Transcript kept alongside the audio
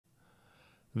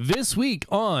This week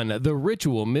on the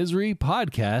Ritual Misery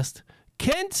podcast,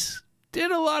 Kent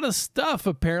did a lot of stuff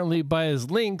apparently by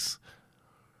his links.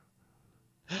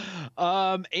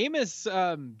 Amos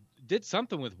did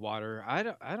something with water. I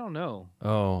don't know.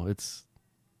 Oh, it's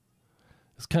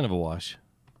kind of a wash.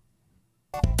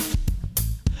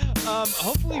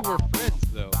 Hopefully we're friends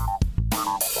though.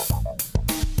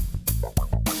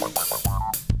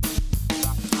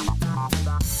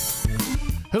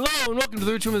 Hello and welcome to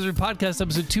the Ritual Misery Podcast,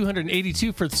 episode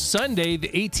 282 for Sunday, the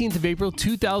 18th of April,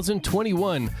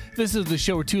 2021. This is the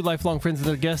show where two lifelong friends and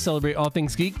their guests celebrate all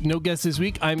things geek. No guest this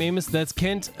week. I'm Amos. That's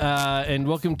Kent. And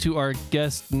welcome to our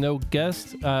guest. No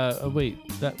guest. I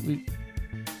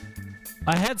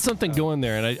had something going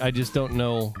there, and I just don't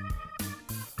know.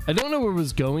 I don't know where it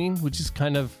was going, which is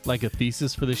kind of like a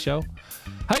thesis for the show.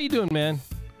 How you doing, man?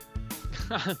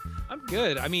 I'm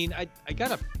good. I mean, I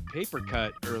got a paper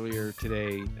cut earlier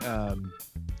today.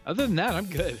 Other than that, I'm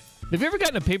good. Have you ever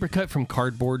gotten a paper cut from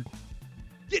cardboard?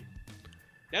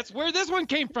 That's where this one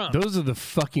came from. Those are the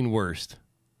fucking worst.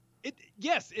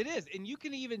 Yes, it is. And you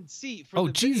can even see from oh,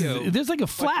 the Jesus. video, There's like a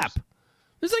flap.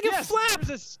 There's like a flap.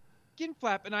 There's a skin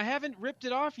flap, and I haven't ripped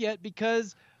it off yet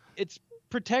because it's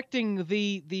protecting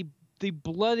the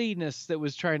bloodiness that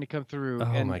was trying to come through.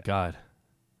 Oh, my God.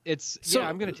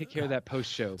 I'm gonna take care of that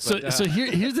post show. So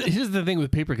here's the thing with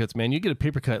paper cuts, man. You get a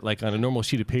paper cut like on a normal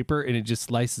sheet of paper, and it just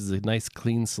slices a nice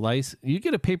clean slice. You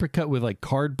get a paper cut with like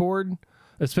cardboard,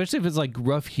 especially if it's like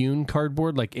rough hewn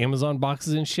cardboard, like Amazon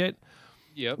boxes and shit.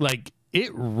 Yep. Like it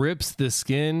rips the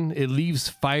skin. It leaves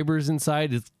fibers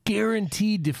inside. It's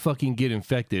guaranteed to fucking get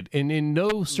infected, and in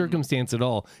no circumstance at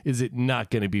all is it not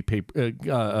going to be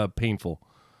painful.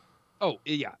 Oh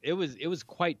yeah, it was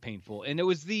quite painful, and it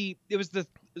was the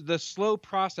slow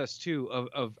process too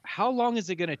of how long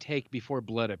is it going to take before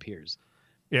blood appears?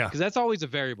 Yeah, because that's always a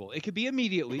variable. It could be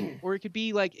immediately, or it could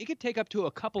be like it could take up to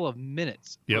a couple of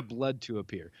minutes for blood to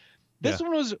appear. This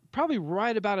one was probably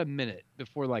right about a minute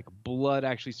before like blood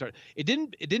actually started. It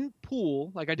didn't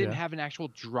pool, like I didn't have an actual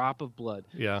drop of blood.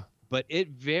 Yeah, but it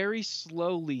very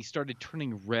slowly started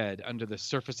turning red under the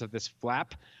surface of this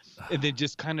flap, and then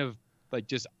just kind of like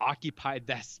just occupied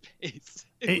that space.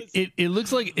 It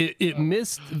looks like it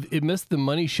missed the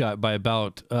money shot by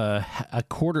about a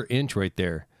quarter inch right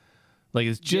there. Like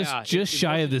it's just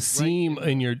shy of the seam of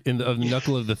the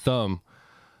knuckle of the thumb.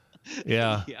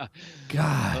 Yeah. Yeah.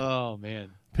 God. Oh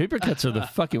man. Paper cuts are the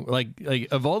fucking like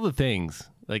of all the things.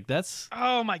 Like that's.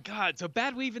 Oh my God. So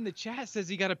Bad Weave in the chat says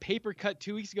he got a paper cut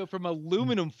 2 weeks ago from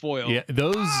aluminum foil. Yeah.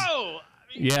 Those. Oh,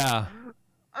 I mean, yeah.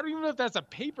 I don't even know if that's a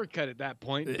paper cut at that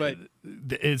point, but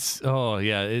it's bad,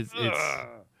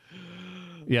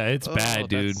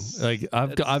 dude. Like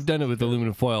I've done it with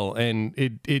aluminum foil, and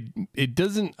it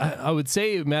doesn't. I would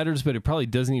say it matters, but it probably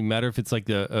doesn't even matter if it's like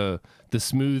the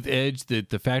smooth edge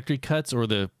that the factory cuts or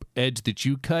the edge that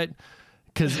you cut,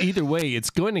 because either way, it's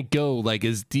going to go like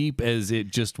as deep as it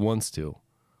just wants to.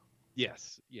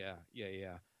 Yes. Yeah.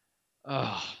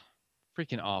 Oh,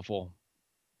 freaking awful.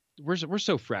 We're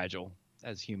so fragile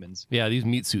as humans. Yeah, these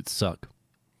meat suits suck.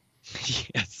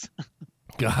 Yes.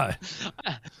 God.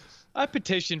 I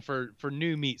petition for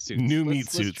new meat suits.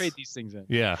 Let's trade these things in.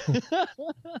 Yeah.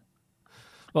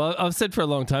 Well, I've said for a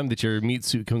long time that your meat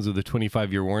suit comes with a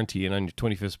 25-year warranty, and on your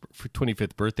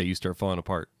 25th birthday, you start falling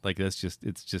apart. Like it's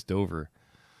just over.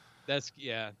 That's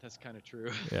kind of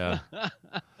true. Yeah.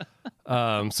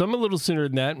 Some a little sooner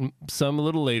than that, some a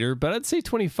little later, but I'd say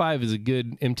 25 is a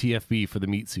good MTFB for the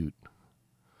meat suit.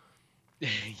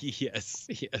 Yes.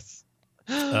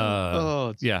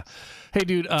 Yeah. Hey,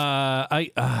 dude.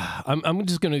 I'm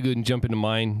just gonna go ahead and jump into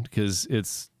mine because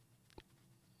it's.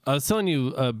 I was telling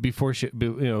you before,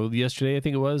 yesterday I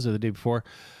think it was, or the day before.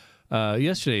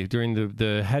 Yesterday during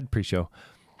the Had pre-show,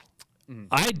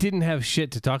 I didn't have shit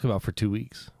to talk about for 2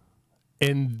 weeks,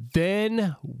 and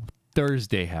then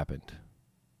Thursday happened.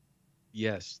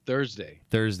 Yes, Thursday.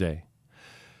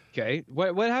 Okay,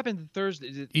 what happened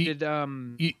Thursday?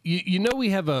 You know we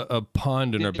have a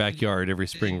pond in our backyard every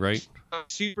spring, right?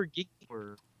 Super geek.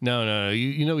 Or... No.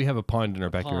 You know we have a pond in our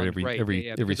backyard every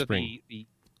spring.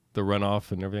 The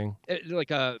runoff and everything.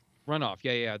 Like a runoff.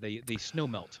 Yeah. They snow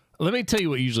melt. Let me tell you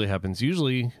what usually happens.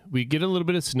 Usually we get a little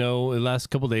bit of snow the last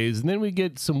couple of days, and then we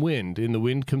get some wind, and the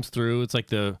wind comes through. It's like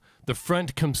the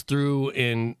front comes through,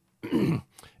 and we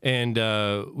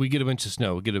get a bunch of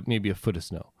snow. We get maybe a foot of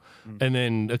snow. And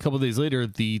then a couple of days later,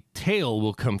 the tail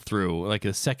will come through like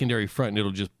a secondary front, and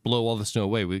it'll just blow all the snow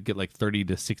away. We get like 30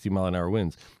 to 60 mile an hour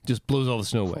winds. Just blows all the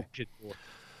snow away.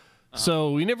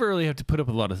 So we never really have to put up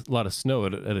a lot of snow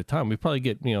at a time. We probably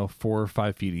get 4 or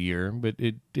 5 feet a year, but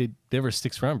it never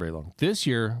sticks around very long. This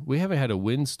year we haven't had a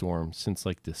windstorm since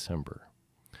like December.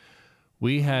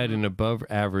 We had an above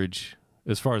average,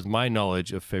 as far as my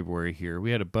knowledge of February here,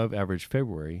 we had above average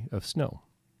February of snow.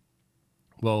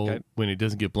 Well, when it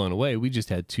doesn't get blown away, we just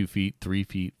had 2 feet, 3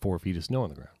 feet, 4 feet of snow on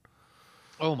the ground.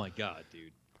 Oh my God,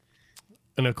 dude.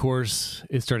 And of course,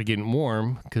 it started getting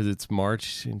warm because it's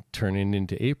March and turning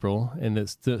into April, and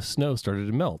the snow started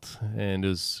to melt. And it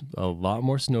was a lot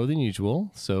more snow than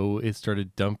usual, so it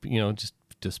started dumping,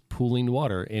 just pooling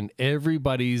water. And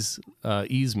everybody's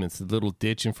easements, the little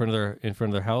ditch in front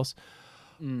of their house,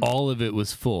 all of it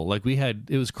was full. Like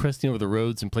it was crusting over the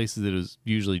roads in places that it was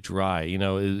usually dry.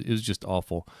 It was just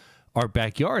awful. Our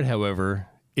backyard, however,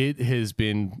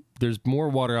 there's more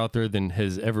water out there than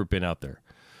has ever been out there.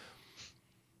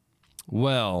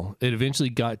 Well, it eventually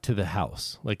got to the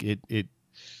house. Like it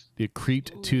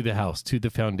creeped to the house, to the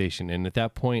foundation. And at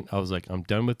that point, I was like, I'm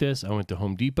done with this. I went to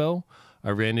Home Depot. I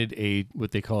rented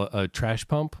what they call a trash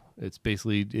pump. It's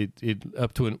basically it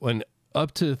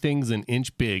up to things an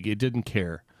inch big. It didn't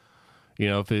care.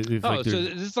 So this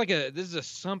is a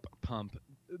sump pump,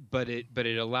 but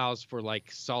it allows for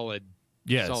like solid.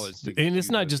 Yes, and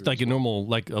it's not just like a normal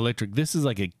like electric. This is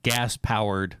like a gas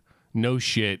powered, no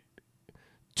shit,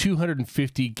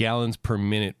 250 gallons per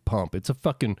minute pump. It's a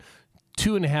fucking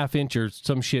 2.5 inch or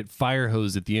some shit fire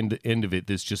hose at the end of it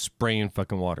that's just spraying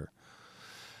fucking water.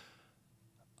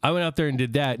 I went out there and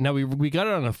did that. Now we got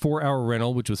it on a 4-hour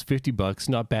rental, which was $50,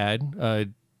 not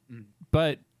bad.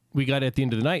 But we got it at the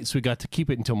end of the night, so we got to keep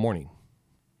it until morning.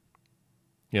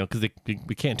 Because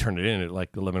we can't turn it in at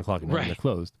like 11 o'clock at night when they're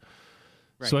closed.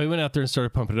 Right. So I went out there and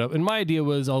started pumping it up. And my idea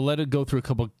was I'll let it go through a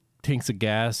couple tanks of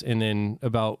gas, and then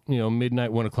about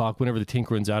midnight, 1 o'clock, whenever the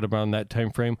tank runs out around that time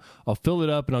frame, I'll fill it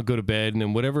up and I'll go to bed. And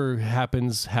then whatever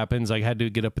happens. I had to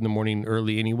get up in the morning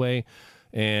early anyway.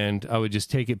 And I would just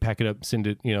take it, pack it up, send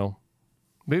it,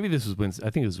 maybe this was Wednesday. I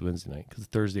think it was Wednesday night because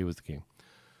Thursday was the game.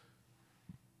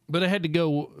 But I had to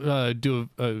go do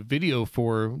a video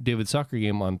for David's soccer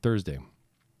game on Thursday.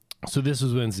 So this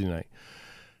was Wednesday night.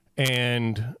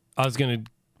 And I was going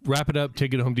to wrap it up,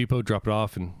 take it to Home Depot, drop it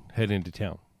off, and head into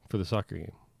town for the soccer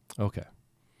game. Okay.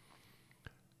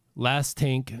 Last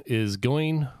tank is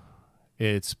going.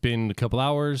 It's been a couple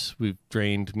hours. We've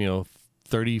drained,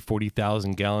 30,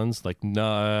 40,000 gallons, like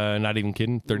not even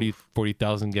kidding, 30,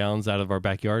 40,000 gallons out of our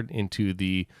backyard into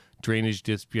the drainage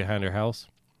ditch behind our house.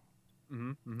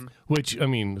 Which, I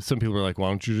mean, some people are like, why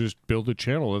don't you just build a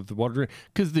channel of the water drain?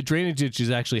 Because the drainage ditch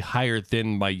is actually higher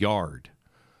than my yard.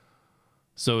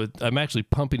 So I'm actually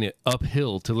pumping it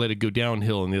uphill to let it go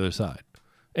downhill on the other side.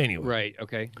 Anyway. Right,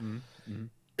 okay.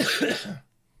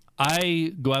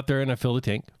 I go out there and I fill the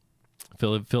tank.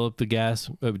 Fill up the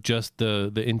gas, adjust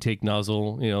the intake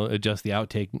nozzle, adjust the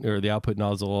outtake or the output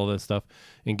nozzle, all that stuff,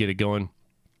 and get it going.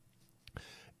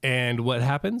 And what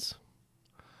happens?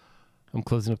 I'm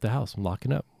closing up the house. I'm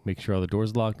locking up, make sure all the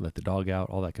doors are locked, let the dog out,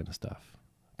 all that kind of stuff.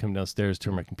 Come downstairs,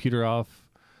 turn my computer off,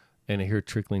 and I hear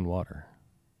trickling water.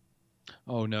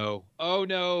 Oh no! Oh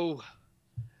no!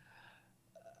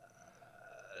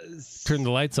 Turn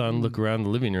the lights on. Look around the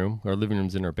living room. Our living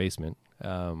room's in our basement.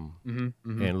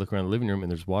 And look around the living room,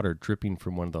 and there's water dripping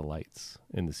from one of the lights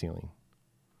in the ceiling.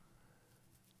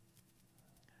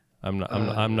 I'm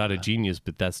not a genius,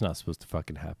 but that's not supposed to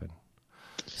fucking happen.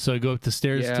 So I go up the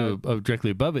stairs to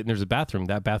directly above it, and there's a bathroom.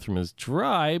 That bathroom is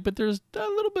dry, but there's a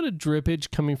little bit of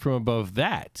drippage coming from above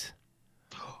that.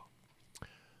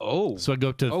 Oh. So I go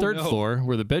up to the third floor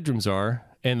where the bedrooms are,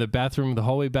 and the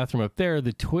hallway bathroom up there,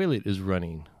 the toilet is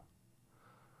running.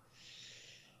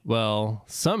 Well,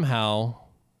 somehow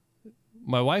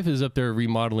my wife is up there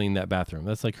remodeling that bathroom.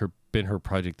 That's like been her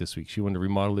project this week. She wanted to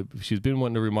remodel it. She's been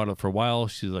wanting to remodel it for a while.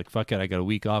 She's like, fuck it, I got a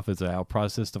week off as a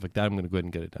process, stuff like that. I'm going to go ahead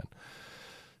and get it done.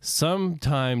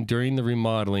 Sometime during the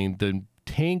remodeling, the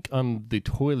tank on the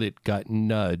toilet got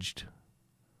nudged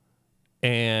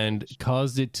and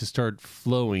caused it to start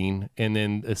flowing, and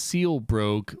then a seal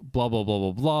broke, blah, blah, blah,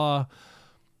 blah, blah.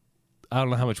 I don't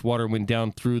know how much water went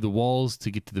down through the walls to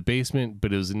get to the basement,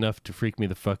 but it was enough to freak me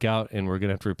the fuck out, and we're going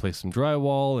to have to replace some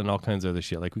drywall and all kinds of other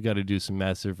shit. Like, we got to do some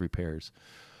massive repairs.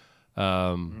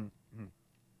 So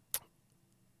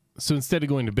instead of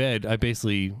going to bed, I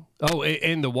basically... Oh,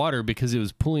 and the water, because it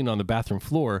was pooling on the bathroom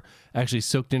floor, actually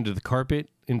soaked into the carpet,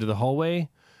 into the hallway,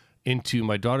 into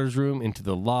my daughter's room, into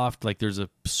the loft. Like, there's a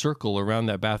circle around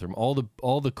that bathroom. All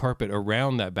the carpet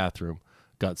around that bathroom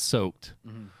got soaked.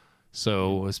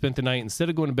 So I spent the night, instead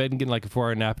of going to bed and getting like a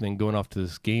 4-hour nap and then going off to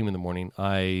this game in the morning,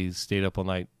 I stayed up all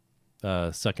night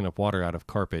sucking up water out of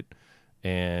carpet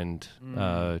and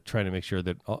trying to make sure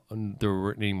that there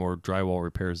weren't any more drywall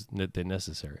repairs than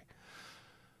necessary.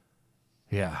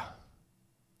 Yeah.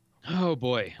 Oh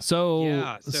boy.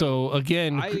 So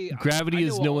again, gravity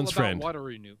is no one's friend. Water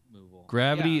removal.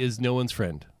 Gravity is no one's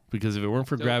friend, because if it weren't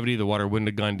for gravity, the water wouldn't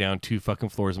have gone down 2 fucking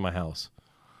floors in my house.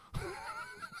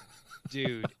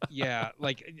 Dude, yeah,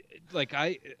 like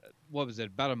what was it?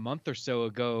 About a month or so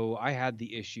ago, I had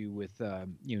the issue with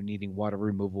needing water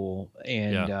removal,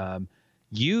 and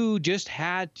you just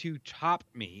had to top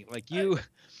me. Like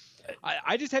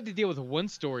I just had to deal with a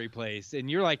 1-story place,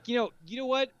 and you're like, you know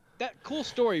what? That cool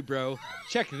story, bro.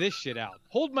 Check this shit out.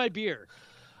 Hold my beer.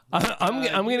 I'm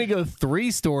gonna go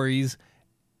 3 stories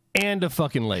and a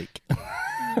fucking lake.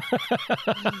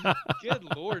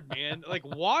 Good Lord, man! Like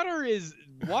water is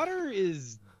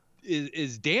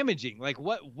damaging. Like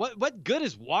what good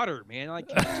is water, man? Like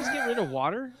can we just get rid of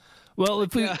water? Well,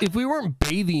 if we weren't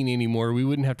bathing anymore, we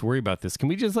wouldn't have to worry about this. Can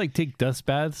we just like take dust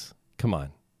baths? Come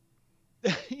on.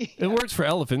 It works for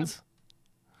elephants.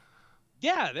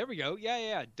 Yeah, there we go.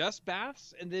 Yeah. Dust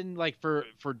baths, and then like for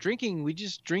drinking, we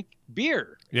just drink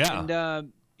beer. Yeah. And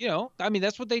I mean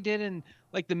that's what they did in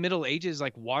like the Middle Ages.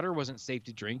 Like water wasn't safe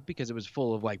to drink because it was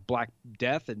full of like Black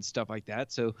Death and stuff like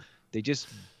that. So they just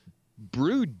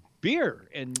brewed beer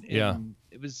and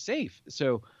it was safe.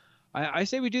 So I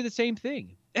say we do the same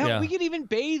thing. Hell, we can even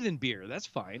bathe in beer. That's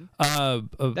fine.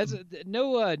 That's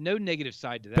no negative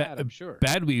side to that. I'm sure.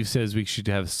 Badweave says we should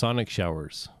have sonic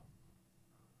showers.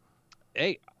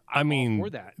 Hey, I mean,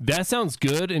 that sounds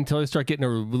good until I start getting a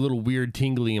little weird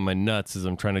tingling in my nuts as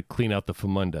I'm trying to clean out the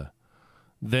famunda.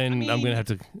 Then I'm gonna have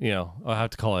to, I'll have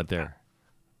to call it there.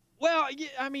 Well, yeah,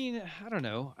 I mean, I don't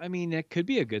know. I mean, that could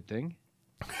be a good thing.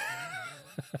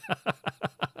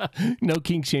 No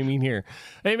kink shaming here.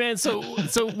 Hey man, so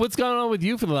what's going on with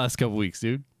you for the last couple weeks,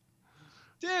 dude?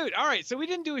 Dude, all right. So we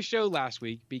didn't do a show last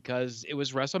week because it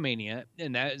was WrestleMania,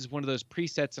 and that is one of those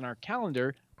presets in our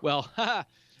calendar. Well,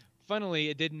 funnily,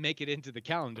 it didn't make it into the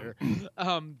calendar.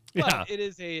 But it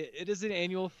is an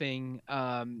annual thing.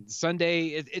 Sunday,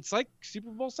 it's like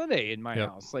Super Bowl Sunday in my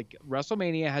house. Like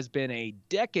WrestleMania has been a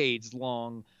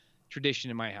decades-long tradition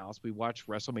in my house. We watch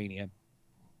WrestleMania.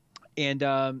 And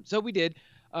so we did.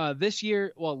 This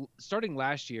year, well, starting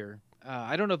last year,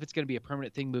 I don't know if it's going to be a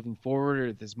permanent thing moving forward or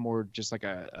if it's more just like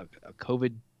a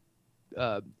COVID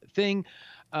thing.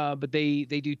 But they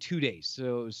do 2 days,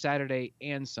 so Saturday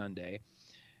and Sunday.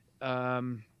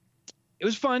 It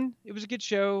was fun. It was a good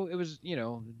show. It was,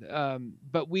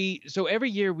 but so every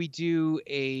year we do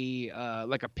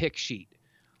like a pick sheet.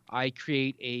 I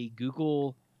create a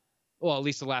Google, well, at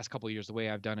least the last couple of years, the way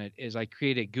I've done it is I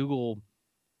create a Google,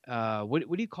 what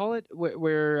do you call it?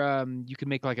 Where you can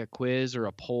make like a quiz or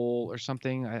a poll or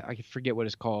something. I forget what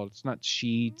it's called. It's not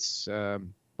Sheets.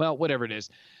 Well, whatever it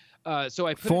is. So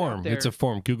I put form. It out there. It's a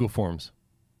form. Google Forms.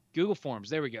 Google Forms.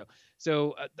 There we go.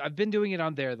 So I've been doing it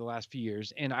on there the last few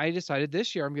years, and I decided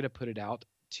this year I'm going to put it out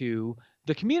to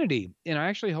the community. And I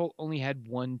actually only had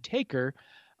one taker.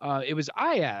 It was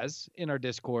Ayaz in our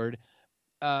Discord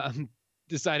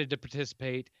decided to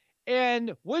participate.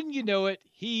 And wouldn't you know it,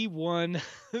 he won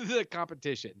the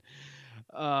competition.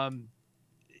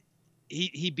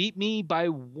 He beat me by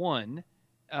 1.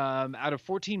 Out of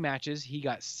 14 matches, he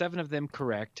got 7 of them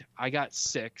correct. I got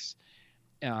 6.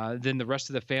 Then the rest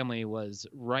of the family was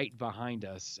right behind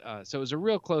us. So it was a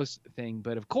real close thing.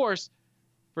 But of course,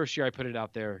 first year I put it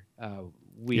out there,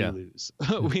 we lose.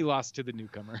 We lost to the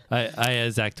newcomer.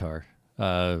 Ayaz Akhtar,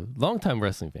 longtime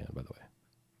wrestling fan, by the way.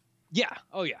 Yeah.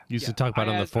 Oh, yeah. Used to talk about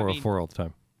it on the 404 all the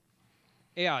time.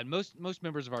 Yeah, and most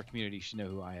members of our community should know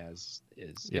who Ayaz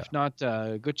is. Yeah. If not,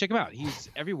 go check him out. He's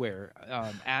everywhere.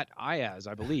 At Ayaz,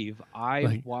 I believe.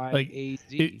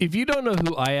 IYAZ. If you don't know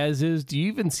who Ayaz is, do you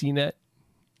even see that?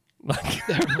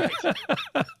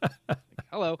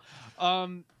 Hello.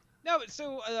 No,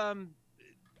 so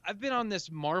I've been on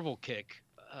this Marvel kick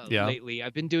lately.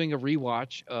 I've been doing a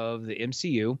rewatch of the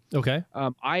MCU. Okay.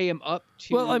 I am up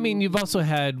to. Well, I mean, you've also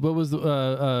had what was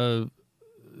the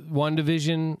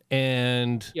WandaVision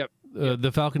and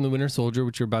the Falcon and the Winter Soldier,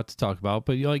 which you're about to talk about.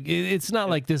 But it's not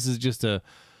like this is just a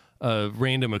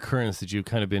random occurrence that you've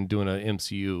kind of been doing an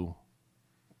MCU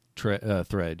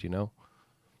thread,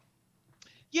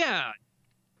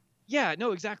 Yeah,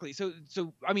 no, exactly. So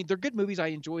I mean, they're good movies. I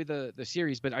enjoy the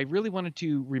series, but I really wanted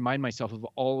to remind myself of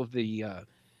all of the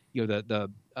the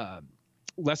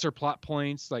lesser plot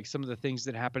points, like some of the things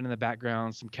that happen in the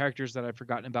background, some characters that I've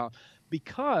forgotten about,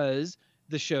 because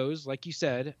the shows, like you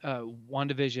said,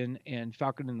 WandaVision and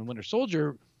Falcon and the Winter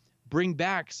Soldier bring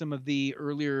back some of the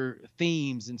earlier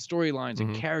themes and storylines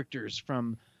and characters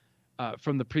from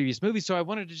from the previous movie. So I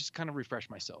wanted to just kind of refresh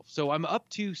myself. So I'm up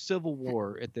to Civil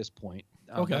War at this point.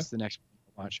 Okay. That's the next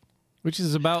watch. Which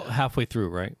is about halfway through,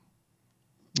 right?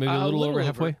 Maybe a little over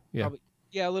halfway? Yeah. Probably,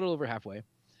 yeah, a little over halfway.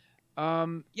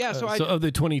 Yeah, so so of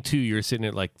the 22, you're sitting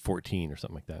at like 14 or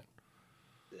something like that.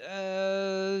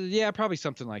 Yeah, probably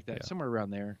something like that, somewhere around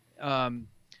there.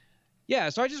 Yeah,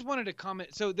 so I just wanted to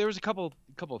comment. So there was a couple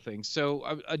of things.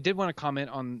 So I did want to comment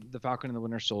on the Falcon and the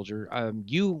Winter Soldier. I'm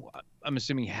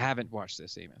assuming, haven't watched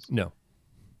this, Amos. No.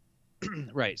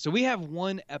 Right. So we have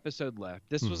one episode left.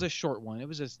 This was a short one. It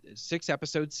was a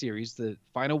 6-episode series. The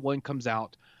final one comes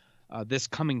out this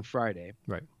coming Friday.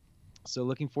 Right. So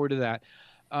looking forward to that.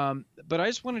 But I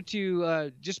just wanted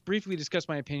to just briefly discuss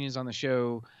my opinions on the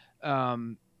show.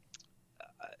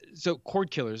 So cord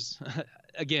killers,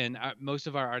 again, most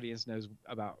of our audience knows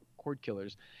about cord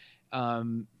killers.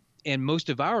 And most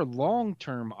of our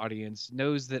long-term audience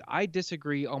knows that I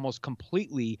disagree almost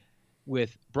completely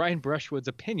with Brian Brushwood's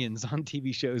opinions on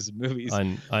TV shows and movies.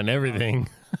 On everything.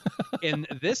 And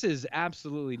this is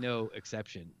absolutely no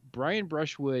exception. Brian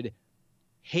Brushwood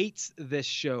hates this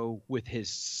show with his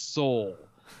soul.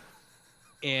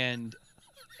 And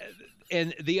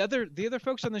the other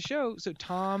folks on the show, so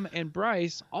Tom and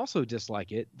Bryce, also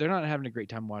dislike it. They're not having a great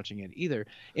time watching it either.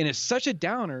 And it's such a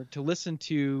downer to listen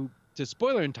to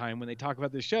Spoiler in Time when they talk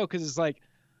about this show, because it's like,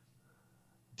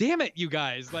 damn it, you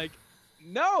guys. Like,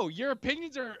 no, your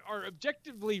opinions are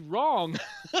objectively wrong.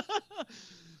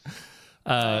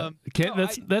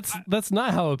 That's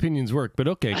not how opinions work, but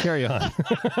okay, carry on.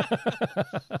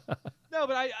 No,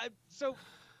 but so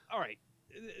all right.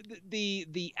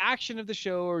 The action of the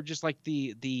show, or just like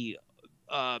the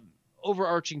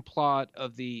overarching plot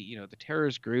of the the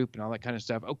terrorist group and all that kind of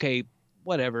stuff. Okay,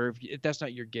 whatever. If that's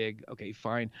not your gig, okay,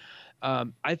 fine.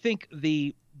 I think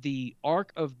the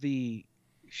arc of the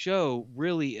show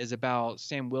really is about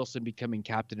Sam Wilson becoming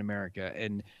Captain America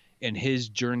and his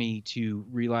journey to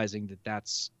realizing that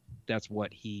that's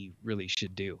what he really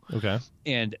should do. Okay.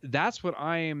 And that's what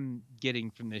I am getting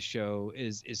from this show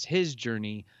is his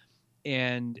journey.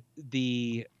 And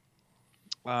the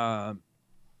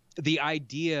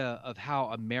idea of how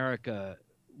America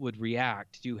would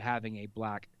react to having a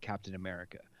black Captain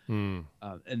America. And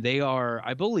they are,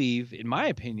 I believe, in my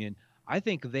opinion, I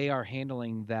think they are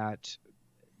handling that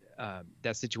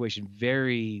situation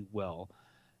very well.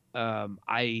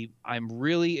 I'm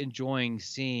really enjoying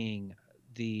seeing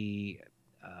the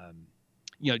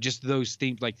just those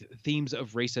themes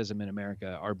of racism in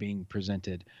America are being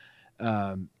presented.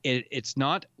 It's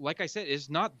not, like I said, it's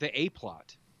not the A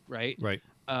plot, right? Right.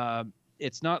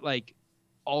 It's not like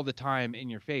all the time in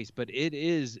your face, but it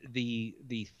is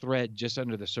the thread just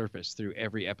under the surface through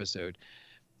every episode.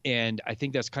 And I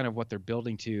think that's kind of what they're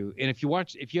building to. And if you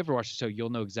ever watch the show, you'll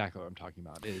know exactly what I'm talking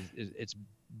about. It's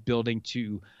building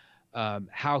to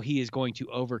how he is going to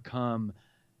overcome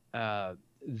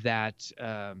that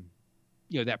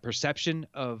that perception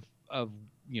of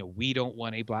we don't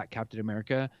want a black Captain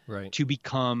America, right, to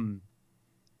become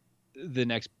the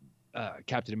next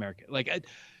Captain America. Like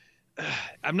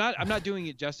I'm not doing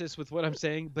it justice with what I'm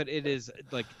saying, but it is,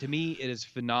 like, to me, it is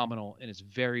phenomenal, and it's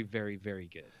very, very, very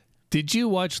good. Did you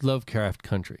watch Lovecraft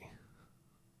Country?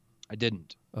 I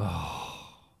didn't.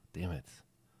 Oh, damn it.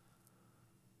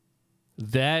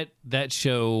 That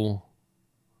show,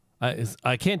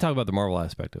 I can't talk about the Marvel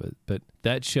aspect of it, but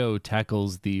that show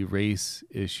tackles the race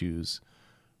issues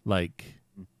like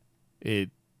it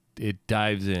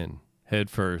dives in head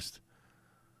first.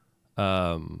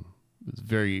 It's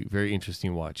very, very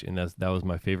interesting to watch, and that was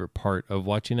my favorite part of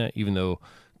watching it, even though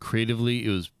creatively it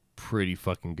was pretty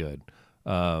fucking good.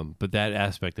 But that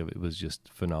aspect of it was just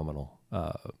phenomenal.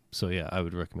 So yeah, I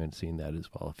would recommend seeing that as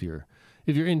well if you're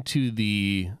into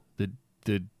the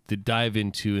dive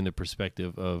into and the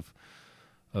perspective of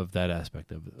that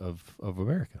aspect of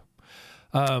America.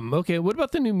 Okay, what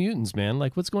about the New Mutants, man?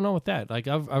 Like, what's going on with that? Like,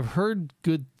 I've heard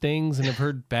good things and I've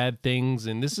heard bad things,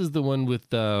 and this is the one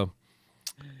with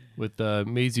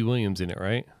Maisie Williams in it,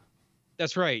 right?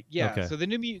 That's right. Yeah. Okay. So the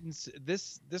New Mutants,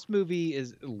 this movie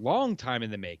is a long time in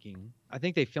the making. I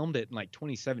think they filmed it in like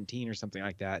 2017 or something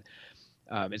like that.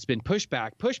 It's been pushed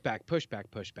back.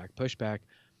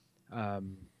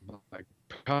 Like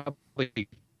probably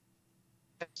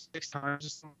 6 times or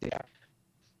something. Yeah.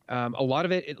 A lot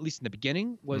of it, at least in the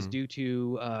beginning, was due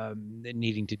to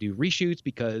needing to do reshoots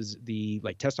because the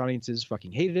test audiences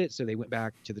fucking hated it, so they went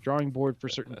back to the drawing board for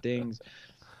certain things.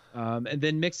 And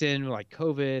then mix in like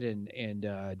COVID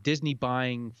and Disney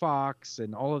buying Fox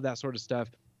and all of that sort of stuff.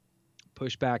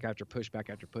 Pushback after pushback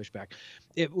after pushback.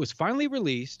 It was finally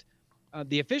released.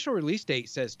 The official release date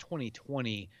says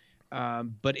 2020.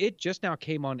 but it just now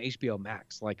came on HBO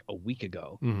Max like a week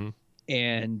ago,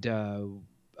 and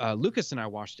Lucas and I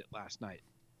watched it last night,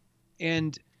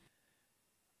 and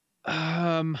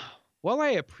while I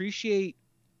appreciate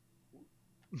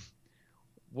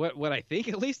what I think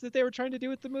at least that they were trying to do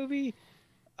with the movie,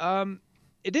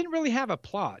 it didn't really have a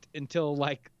plot until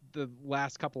like the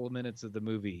last couple of minutes of the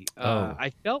movie.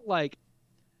 I felt like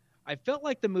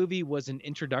the movie was an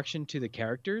introduction to the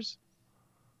characters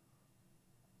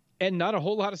and not a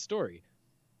whole lot of story.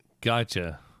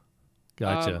 Gotcha.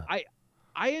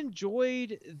 I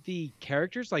enjoyed the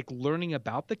characters, like learning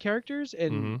about the characters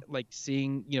and like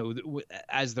seeing,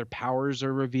 as their powers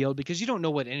are revealed, because you don't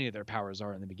know what any of their powers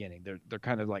are in the beginning. They're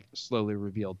kind of like slowly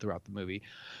revealed throughout the movie.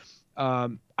 I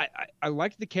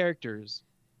liked the characters,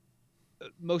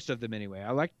 most of them anyway.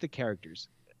 I liked the characters,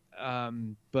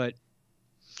 but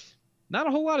not a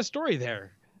whole lot of story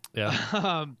there.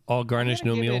 Yeah. All garnish,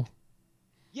 no meal.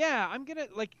 I'm gonna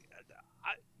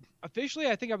officially,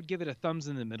 I think I would give it a thumbs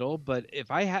in the middle. But if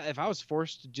I was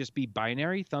forced to just be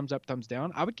binary, thumbs up, thumbs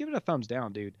down, I would give it a thumbs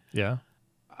down, dude. Yeah.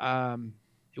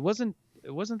 It wasn't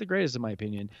the greatest in my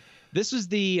opinion. This was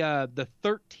the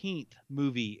 13th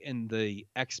movie in the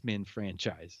X-Men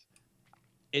franchise.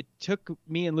 It took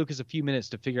me and Lucas a few minutes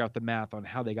to figure out the math on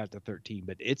how they got to 13,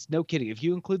 but it's no kidding. If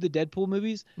you include the Deadpool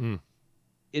movies,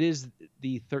 it is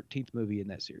the 13th movie in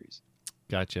that series.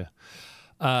 Gotcha.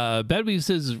 Bad Beast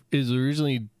is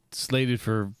originally slated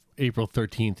for April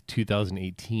 13th,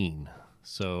 2018.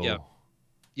 So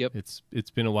yep.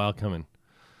 It's been a while coming.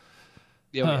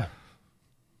 Yeah.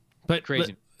 But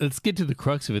crazy. Let's get to the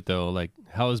crux of it though. Like,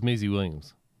 how is Maisie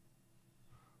Williams?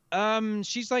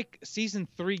 She's like season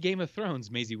 3 Game of Thrones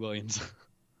Maisie Williams.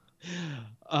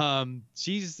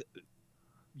 She's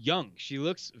young. She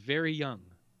looks very young.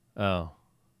 Oh.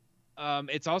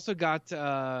 It's also got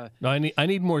no, I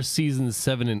need more seasons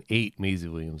 7 and 8 Maisie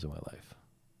Williams in my life.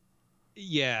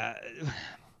 Yeah.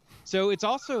 So it's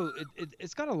also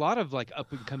it's got a lot of like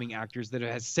up and coming actors that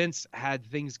has since had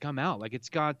things come out. Like it's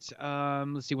got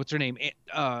let's see, what's her name?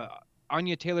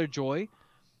 Anya Taylor-Joy,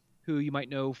 who you might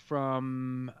know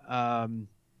from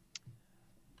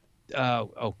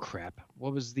oh crap.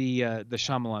 What was the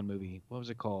Shyamalan movie? What was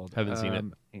it called? Haven't seen it.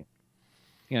 Hang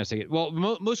on a second. Well,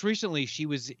 most recently she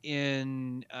was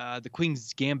in The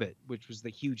Queen's Gambit, which was the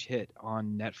huge hit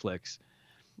on Netflix.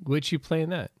 Would you play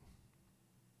in that?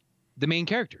 The main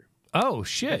character. Oh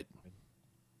shit.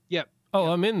 Yep. Oh,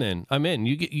 yep. I'm in then. I'm in.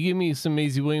 You give me some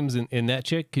Maisie Williams in that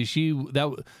chick, because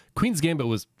Queen's Gambit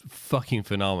was fucking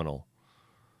phenomenal.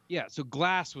 Yeah. So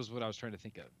Glass was what I was trying to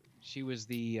think of. She was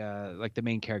the like the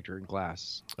main character in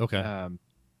Glass. Okay.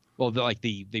 Well,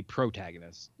 the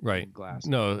protagonist. Right. In Glass.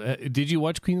 No. Did you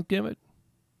watch Queen's Gambit?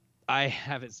 I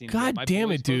haven't seen it. God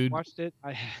damn it, dude. Watched it.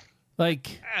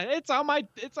 Like, it's on my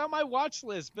watch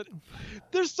list, but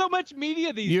there's so much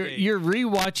media these days. You're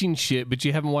rewatching shit, but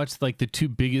you haven't watched like the two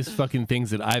biggest fucking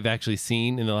things that I've actually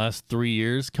seen in the last 3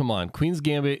 years. Come on, Queen's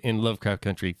Gambit and Lovecraft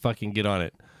Country. Fucking get on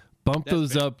it. Bump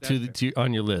those up to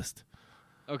on your list.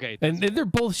 Okay. And they're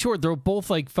both short. They're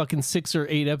both like fucking 6 or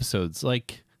 8 episodes.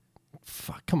 Like,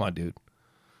 fuck, come on, dude.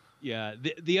 Yeah.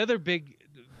 The other big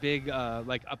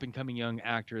like up and coming young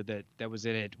actor that was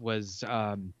in it was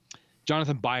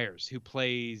Jonathan Byers, who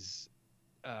plays,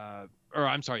 or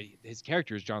I'm sorry, his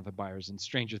character is Jonathan Byers in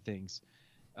Stranger Things.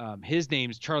 His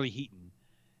name's Charlie Heaton.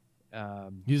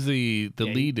 He's the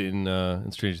lead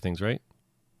in Stranger Things, right?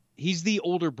 He's the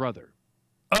older brother.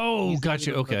 Oh,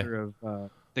 gotcha. Okay. Of,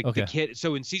 the kid.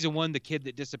 So in season 1, the kid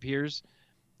that disappears,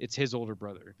 it's his older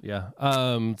brother. Yeah.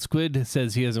 Squid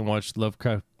says he hasn't watched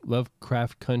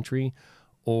Lovecraft Country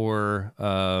or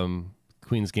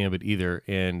Queen's Gambit either,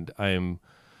 and I'm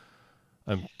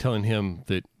telling him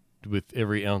that with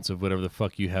every ounce of whatever the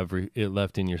fuck you have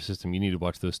left in your system, you need to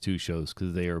watch those 2 shows,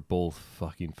 because they are both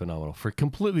fucking phenomenal for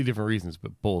completely different reasons,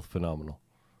 but both phenomenal.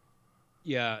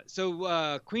 Yeah.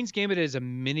 So Queen's Gambit is a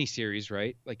mini series,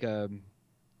 right? Like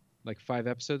 5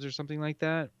 episodes or something like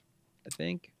that, I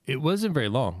think. It wasn't very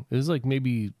long. It was like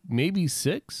maybe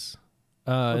 6.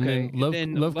 Okay. And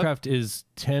then Lovecraft is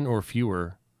 10 or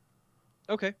fewer.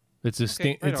 Okay.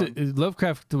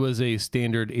 Lovecraft was a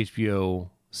standard HBO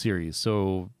series,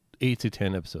 so 8 to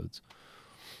 10 episodes.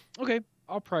 Okay,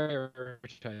 I'll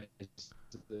prioritize.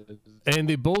 And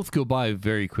they both go by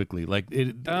very quickly. Like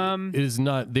it is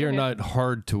not. They are not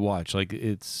hard to watch. Like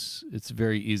it's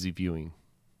very easy viewing.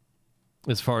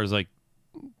 As far as like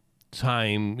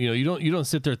time, you don't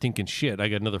sit there thinking, shit, I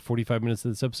got another 45 minutes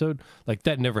of this episode. Like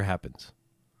that never happens.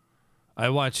 I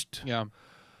watched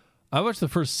the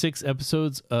first 6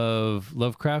 episodes of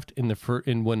Lovecraft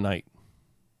in one night.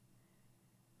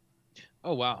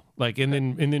 Oh wow! Like, and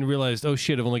then realized, oh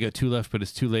shit, I've only got 2 left, but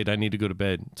it's too late. I need to go to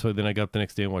bed. So then I got up the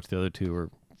next day and watched the other 2 or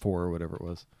 4 or whatever it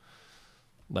was.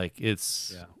 Like,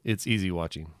 it's easy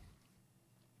watching.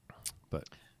 But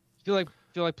feel like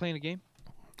playing a game?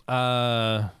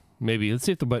 Maybe. Let's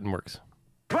see if the button works.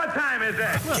 What time is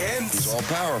it? Ken, he's all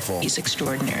powerful. He's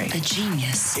extraordinary. A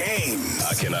genius. Games.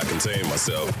 I cannot contain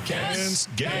myself. Ken's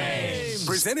Games.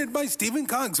 Presented by Stephen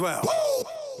Cogswell.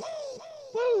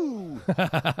 Woo!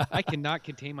 I cannot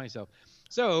contain myself.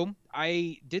 So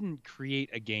I didn't create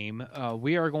a game.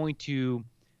 We are going to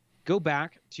go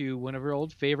back to one of our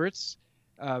old favorites,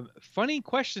 funny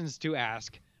questions to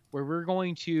ask, where we're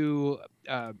going to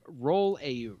roll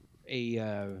an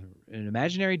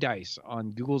imaginary dice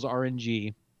on Google's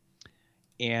RNG,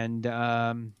 and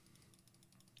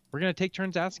we're going to take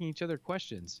turns asking each other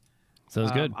questions.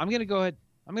 Sounds good. I'm going to go ahead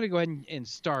and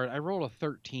start. I rolled a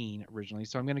 13 originally,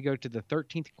 so I'm going to go to the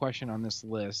 13th question on this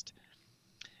list.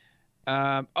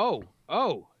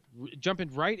 Jumping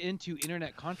right into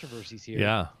internet controversies here.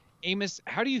 Yeah. Amos,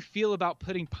 how do you feel about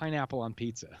putting pineapple on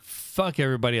pizza? Fuck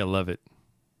everybody. I love it.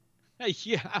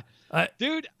 Yeah.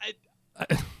 Dude,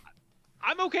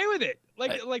 I'm okay with it.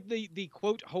 Like the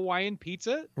quote Hawaiian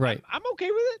pizza. Right. I'm okay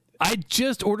with it. I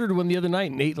just ordered one the other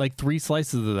night and ate like 3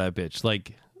 slices of that bitch.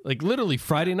 Like literally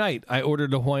Friday night, I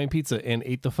ordered a Hawaiian pizza and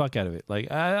ate the fuck out of it. Like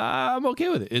I'm okay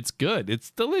with it. It's good. It's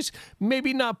delicious.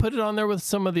 Maybe not put it on there with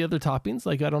some of the other toppings.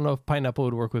 Like I don't know if pineapple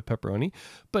would work with pepperoni,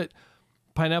 but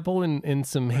pineapple and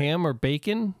some ham or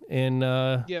bacon and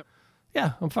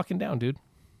yeah, I'm fucking down, dude.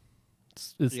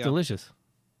 It's delicious.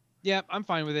 Yeah, I'm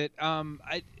fine with it.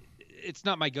 It's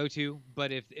not my go-to,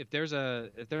 but if there's a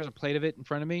plate of it in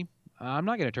front of me, I'm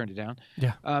not going to turn it down.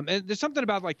 Yeah. And there's something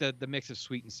about like the mix of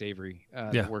sweet and savory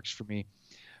that works for me.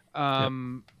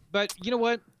 But you know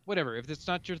what? Whatever. If it's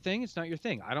not your thing, it's not your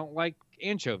thing. I don't like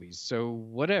anchovies, so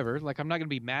whatever. Like I'm not going to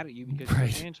be mad at you because you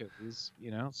like anchovies,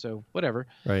 so whatever.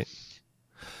 Right.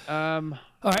 All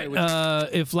right.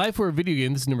 If life were a video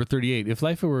game, this is number 38. If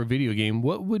life were a video game,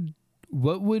 what would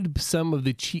some of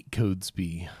the cheat codes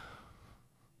be?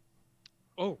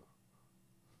 Oh,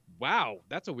 wow.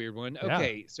 That's a weird one. Yeah.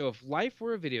 Okay. So if life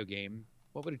were a video game,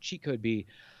 what would a cheat code be?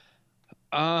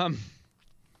 Where do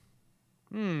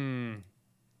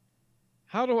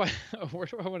I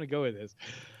want to go with this?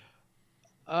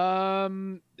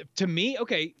 To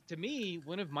me,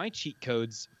 one of my cheat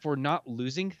codes for not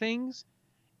losing things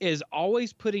is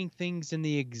always putting things in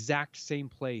the exact same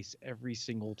place every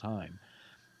single time.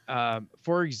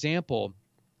 For example,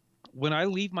 when I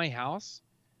leave my house,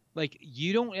 like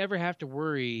you don't ever have to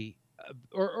worry,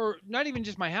 or not even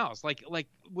just my house. Like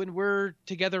when we're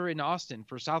together in Austin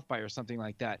for South by or something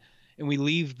like that, and we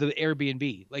leave the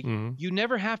Airbnb, like you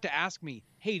never have to ask me,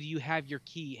 hey, do you have your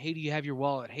key? Hey, do you have your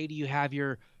wallet? Hey, do you have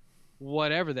your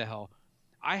whatever the hell?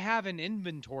 I have an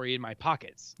inventory in my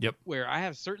pockets. Yep. Where I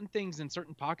have certain things in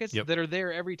certain pockets that are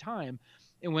there every time.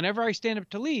 And whenever I stand up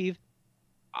to leave,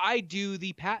 I do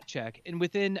the pat check. And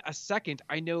within a second,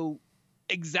 I know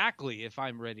exactly if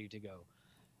I'm ready to go.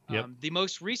 Yep. The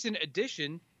most recent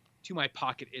addition to my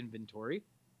pocket inventory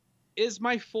is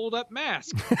my fold-up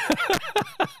mask.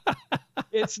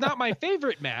 It's not my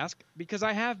favorite mask because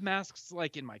I have masks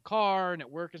like in my car and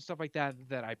at work and stuff like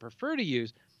that I prefer to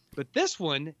use. But this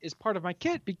one is part of my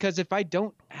kit because if I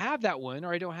don't have that one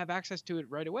or I don't have access to it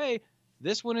right away,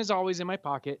 this one is always in my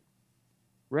pocket,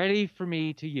 ready for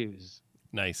me to use.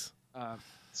 Nice.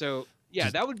 So yeah,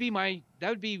 that would be my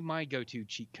go-to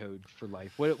cheat code for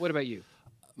life. What about you?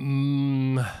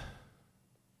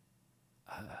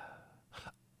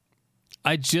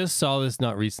 I just saw this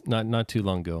not too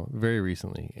long ago, very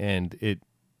recently, and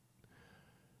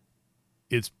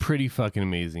it's pretty fucking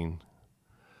amazing.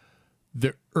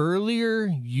 The earlier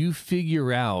you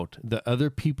figure out that other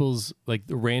people's, like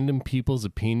the random people's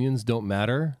opinions don't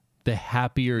matter, the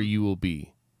happier you will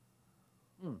be.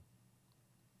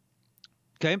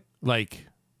 Okay. Like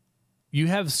you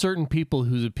have certain people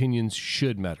whose opinions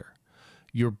should matter.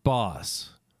 Your boss,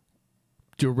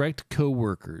 direct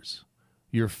coworkers,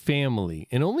 your family,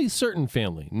 and only certain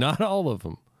family, not all of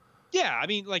them. Yeah, I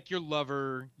mean, like your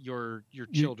lover, your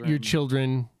children. Your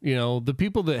children, the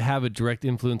people that have a direct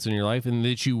influence in your life and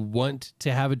that you want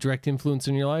to have a direct influence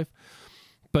in your life.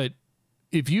 But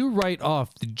if you write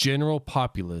off the general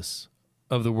populace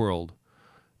of the world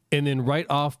and then write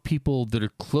off people that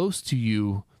are close to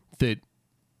you that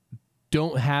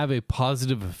don't have a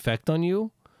positive effect on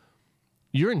you,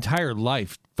 your entire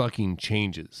life fucking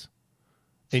changes.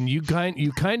 And you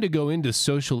kind of go into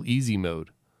social easy mode.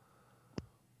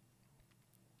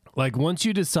 Like once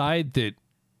you decide that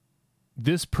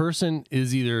this person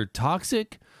is either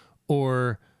toxic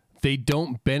or they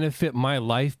don't benefit my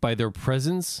life by their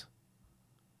presence,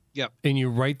 Yep. and you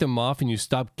write them off and you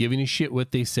stop giving a shit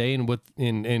what they say and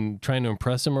and trying to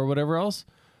impress them or whatever else,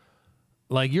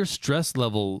 like your stress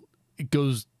level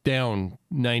goes down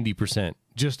 90%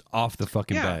 just off the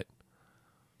fucking bat.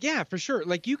 Yeah, for sure.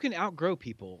 Like you can outgrow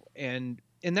people and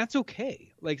that's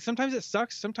okay. Like sometimes it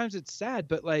sucks, sometimes it's sad,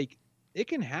 but like it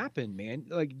can happen, man.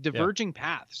 Like diverging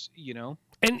paths, you know?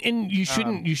 And you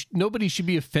shouldn't, nobody should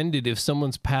be offended if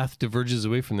someone's path diverges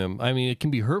away from them. I mean, it can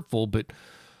be hurtful, but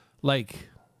like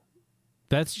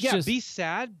that's just be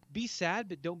sad,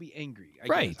 but don't be angry.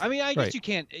 Right. Guess. I mean, I guess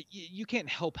you can't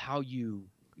help how you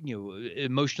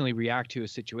emotionally react to a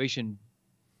situation,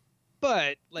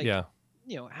 but like,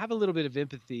 have a little bit of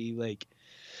empathy. Like,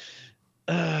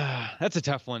 that's a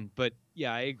tough one, but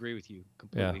yeah, I agree with you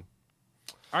completely.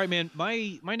 Yeah. All right, man.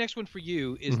 My next one for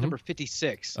you is number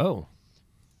 56. Oh.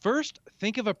 First,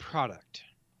 think of a product.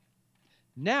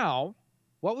 Now,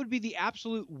 what would be the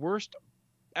absolute worst?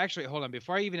 Actually, hold on.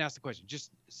 Before I even ask the question, just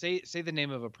say the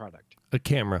name of a product. A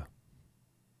camera.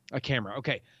 A camera.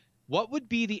 Okay. What would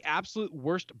be the absolute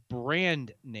worst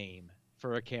brand name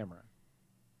for a camera?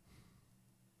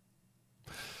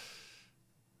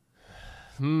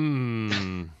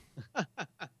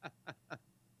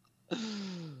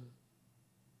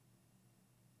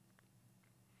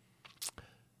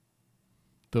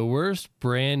 The worst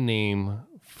brand name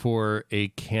for a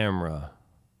camera.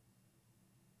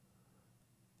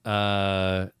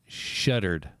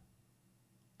 Shuttered.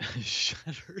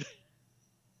 Shuttered.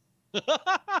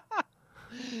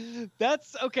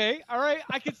 That's okay. All right.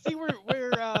 I can see where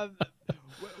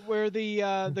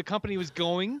the company was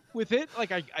going with it.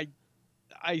 Like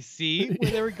I see where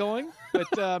they were going, but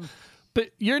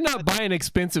you're not buying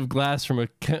expensive glass from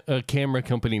a camera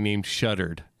company named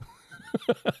Shuttered.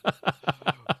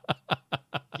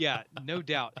 Yeah, no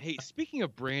doubt. Hey, speaking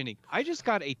of branding, I just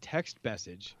got a text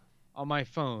message on my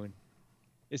phone.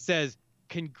 It says,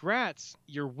 "Congrats,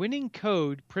 your winning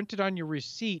code printed on your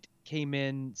receipt came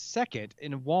in second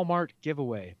in a Walmart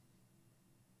giveaway."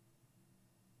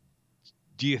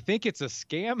 Do you think it's a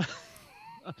scam?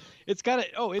 It's got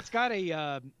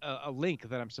a link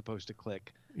that I'm supposed to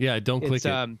click. Yeah, don't click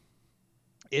it.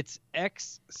 It's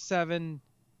X7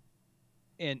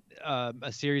 and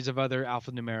a series of other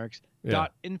alphanumerics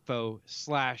 .info/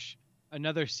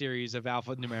 another series of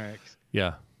alphanumerics.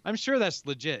 Yeah. I'm sure that's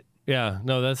legit. Yeah,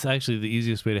 no, that's actually the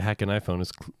easiest way to hack an iPhone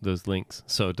is those links.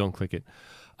 So don't click it.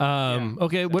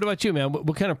 Okay, what about you, man?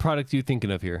 What kind of product are you thinking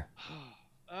of here?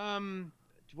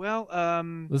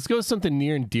 Let's go with something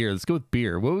near and dear. Let's go with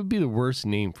beer. What would be the worst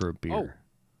name for a beer? Oh,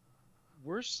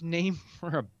 worst name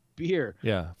for a beer?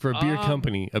 Yeah, for a beer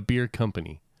company. A beer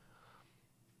company.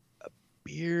 A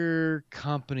beer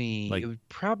company. Like, it would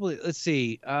probably, let's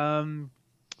see.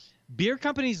 Beer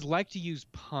companies like to use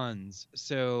puns,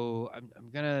 so I'm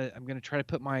gonna try to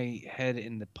put my head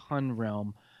in the pun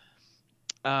realm.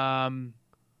 How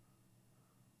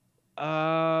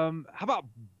about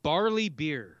barley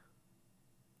beer?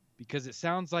 Because it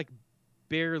sounds like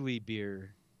barely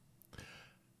beer.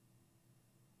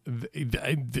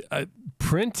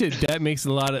 Printed, that makes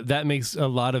a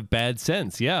lot of bad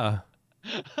sense. Yeah.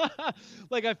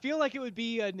 Like, I feel like it would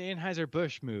be an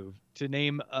Anheuser-Busch move to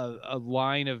name a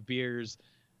line of beers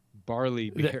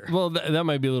barley beer. That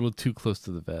might be a little too close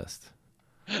to the vest.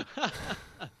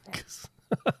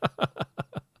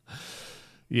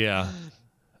 Yeah,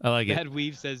 I like it. Bad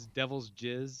Weave says Devil's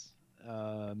Jizz.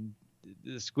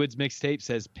 The Squids mixtape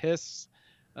says piss.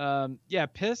 Yeah,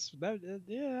 piss.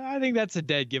 I think that's a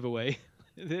dead giveaway.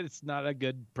 It's not a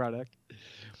good product.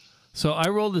 So I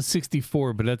rolled a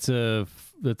 64, but that's a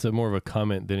more of a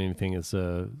comment than anything. It's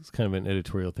kind of an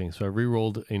editorial thing. So I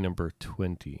re-rolled a number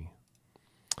 20.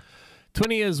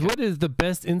 20 is, what is the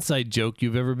best inside joke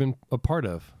you've ever been a part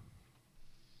of?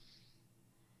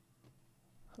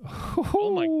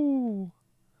 Oh my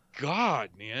God,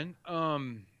 man.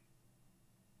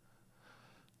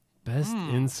 Best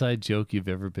inside joke you've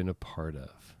ever been a part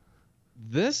of.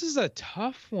 This is a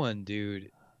tough one, dude.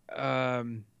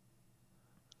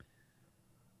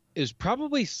 Is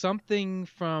probably something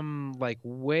from like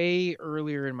way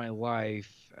earlier in my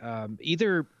life.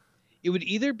 It would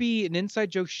either be an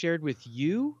inside joke shared with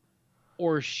you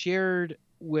or shared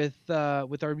with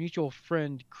our mutual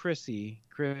friend Christina.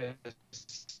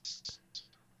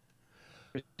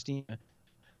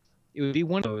 It would be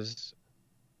one of those.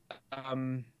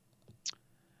 And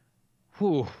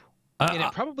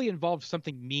it probably involved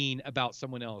something mean about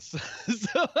someone else.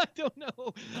 So I don't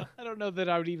know that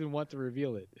I would even want to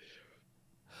reveal it.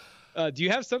 Do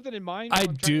you have something in mind? I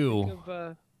do.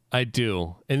 I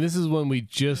do. And this is one we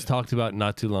just talked about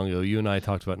not too long ago. You and I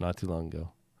talked about not too long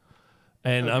ago.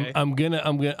 And Okay.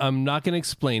 I'm not gonna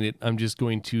explain it. I'm just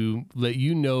going to let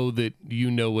you know that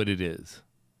you know what it is.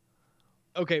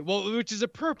 Okay, well, which is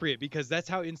appropriate because that's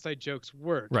how inside jokes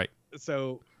work. Right.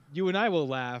 So you and I will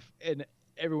laugh, and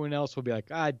everyone else will be like,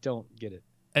 I don't get it.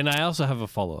 And I also have a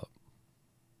follow-up.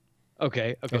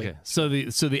 Okay. So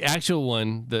the actual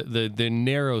one, the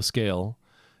narrow scale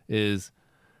is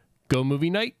Go Movie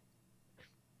Night.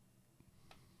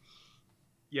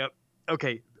 Yep.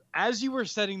 Okay. As you were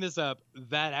setting this up,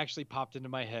 that actually popped into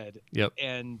my head. Yep.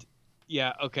 And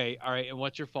yeah, okay. All right. And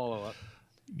what's your follow-up?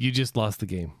 You just lost the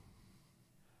game.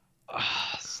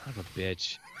 Ah, son of a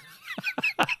bitch.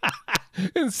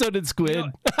 And so did Squid. You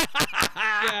know,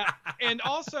 yeah. And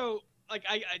also, like,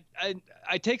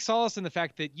 I take solace in the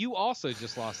fact that you also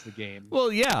just lost the game. Well,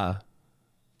 yeah.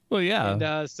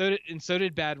 And so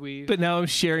did Bad Weave. But now I'm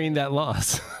sharing that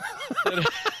loss. So did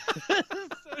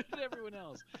everyone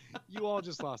else. You all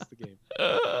just lost the game.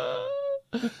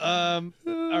 All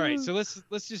right, so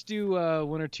let's just do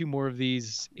one or two more of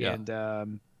these, Yeah. and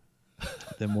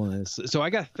then we'll. So I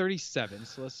got 37.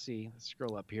 So let's see. Let's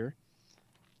scroll up here.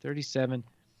 37.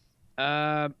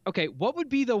 Okay, what would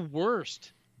be the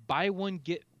worst buy one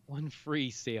get one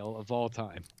free sale of all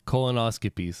time?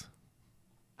 Colonoscopies.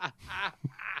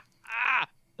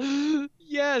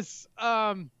 Yes.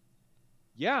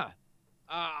 Yeah.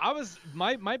 I was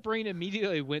my brain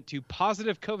immediately went to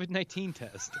positive COVID-19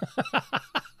 test.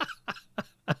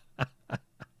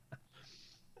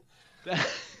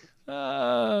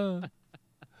 All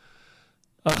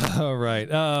right.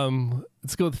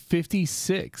 Let's go with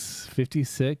 56.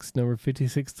 56, number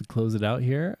 56 to close it out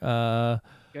here.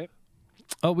 Okay.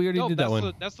 Oh, we already did that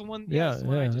one. That's the one. Yeah, that's the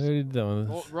one I we just- already did that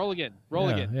one. roll again. Roll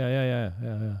again.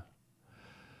 Yeah.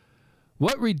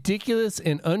 What ridiculous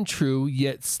and untrue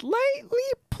yet slightly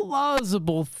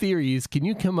plausible theories can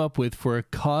you come up with for a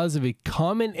cause of a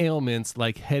common ailments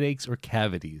like headaches or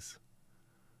cavities?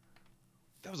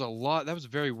 That was a lot. That was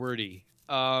very wordy.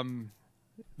 What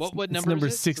It's number? number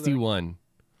is it? 61.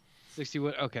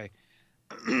 61. Okay.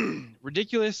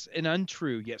 Ridiculous and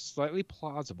untrue yet slightly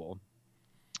plausible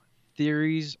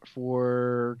theories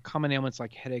for common ailments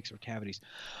like headaches or cavities.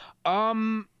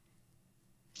 I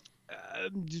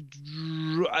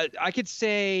could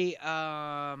say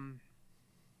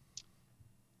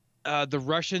the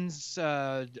Russians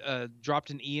dropped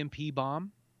an EMP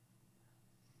bomb.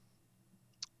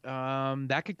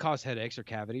 That could cause headaches or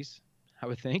cavities, I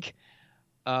would think.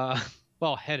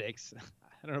 Well, headaches. I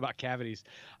don't know about cavities.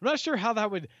 I'm not sure how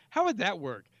would that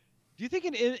work. Do you think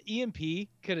an EMP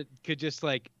could just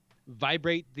like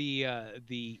vibrate the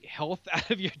health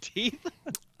out of your teeth?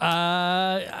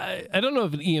 I don't know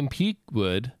if an EMP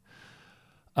would.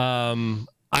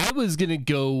 I was gonna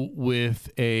go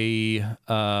with a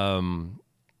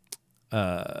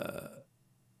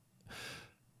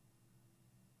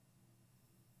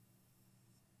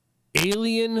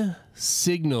alien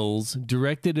signals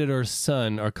directed at our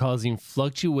sun are causing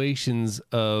fluctuations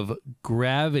of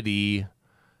gravity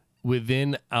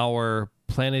within our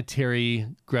planetary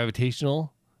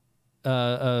gravitational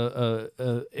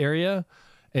area,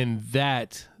 and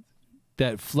that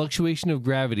fluctuation of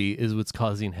gravity is what's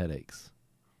causing headaches.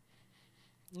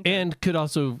 Okay. And could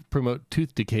also promote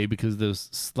tooth decay because those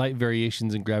slight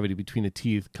variations in gravity between the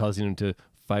teeth causing them to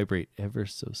vibrate ever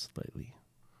so slightly.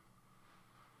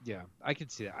 Yeah, I can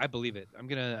see that. I believe it. I'm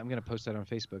gonna post that on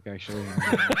Facebook actually.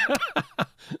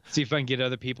 See if I can get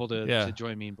other people to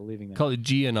join me in believing that. Call it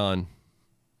GAnon.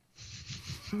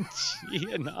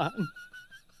 GAnon.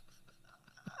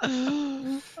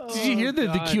 Did you hear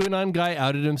that the QAnon guy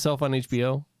outed himself on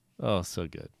HBO? Oh, so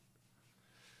good.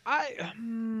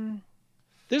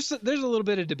 There's a little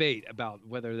bit of debate about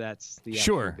whether that's the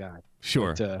actual guy.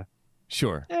 Sure. But,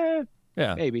 sure. Yeah.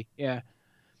 Maybe. Yeah.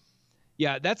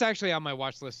 Yeah, that's actually on my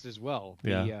watch list as well.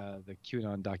 The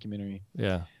QAnon documentary.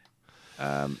 Yeah.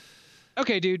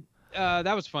 Okay, dude.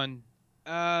 That was fun.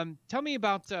 Tell me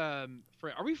about are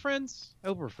we friends? I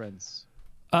hope we're friends.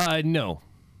 No.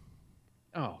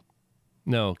 Oh.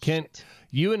 No, Kent,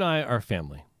 you and I are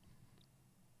family.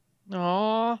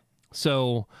 Aw.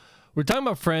 So we're talking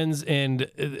about friends, and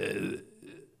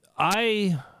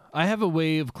I have a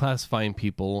way of classifying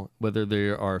people, whether they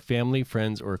are family,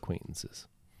 friends, or acquaintances.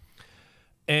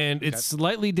 And it's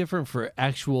slightly different for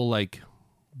actual like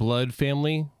blood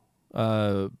family,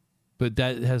 but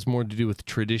that has more to do with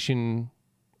tradition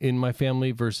in my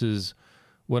family versus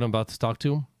what I'm about to talk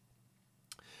to.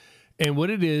 And what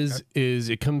it is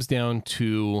it comes down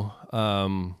to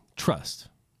trust.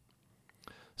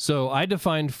 So I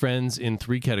defined friends in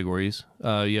 3 categories.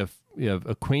 You have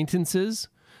acquaintances,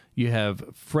 you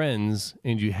have friends,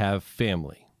 and you have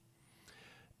family.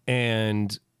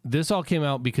 And this all came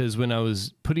out because when I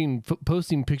was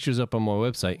posting pictures up on my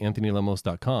website,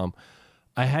 anthonylemos.com,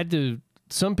 I had to,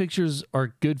 some pictures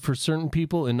are good for certain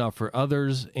people and not for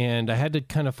others. And I had to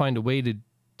kind of find a way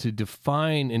to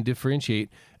define and differentiate.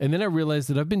 And then I realized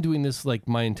that I've been doing this like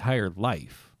my entire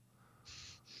life.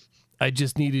 I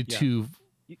just needed to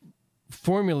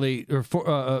formulate or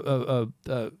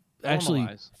actually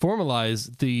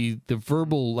formalize the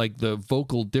verbal, like the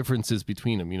vocal differences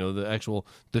between them,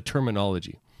 the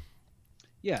terminology.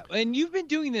 Yeah, and you've been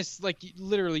doing this like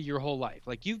literally your whole life.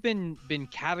 Like you've been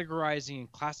categorizing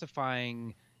and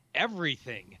classifying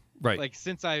everything. Right. Like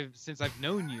since I've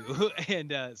known you.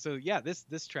 And so yeah,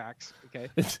 this tracks. Okay.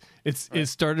 It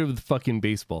started with fucking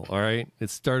baseball, all right? It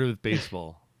started with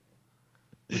baseball.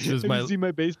 Which was Have you seen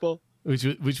my baseball?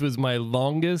 Which was my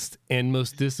longest and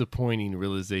most disappointing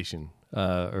realization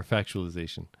or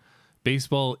factualization.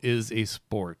 Baseball is a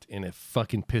sport, and it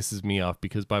fucking pisses me off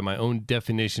because by my own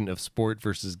definition of sport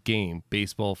versus game,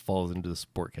 baseball falls into the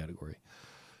sport category.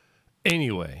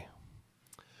 Anyway.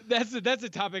 That's a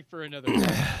topic for another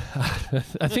time.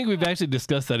 I think we've actually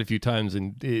discussed that a few times,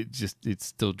 and it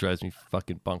still drives me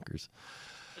fucking bonkers.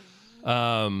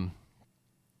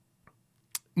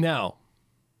 Now,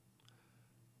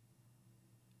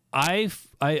 I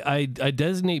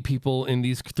designate people in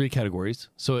these three categories.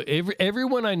 So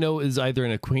everyone I know is either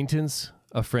an acquaintance,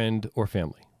 a friend, or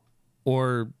family,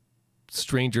 or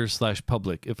stranger /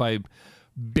 public. If I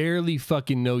barely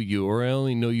fucking know you, or I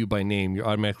only know you by name, you're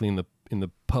automatically in the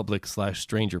public /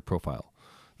 stranger profile.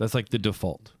 That's like the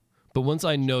default. But once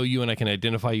I know you and I can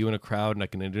identify you in a crowd and I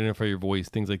can identify your voice,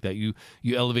 things like that, you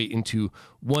elevate into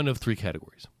one of three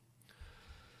categories.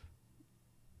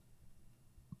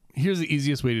 Here's the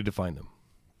easiest way to define them.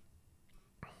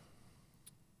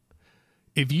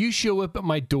 If you show up at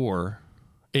my door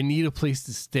and need a place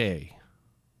to stay,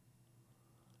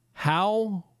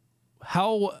 how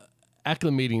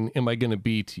acclimating am I going to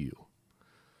be to you?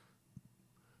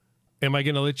 Am I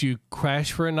going to let you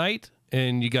crash for a night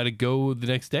and you got to go the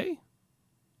next day?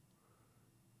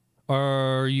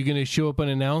 Are you going to show up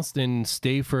unannounced and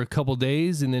stay for a couple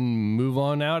days and then move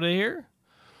on out of here?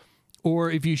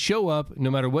 Or if you show up, no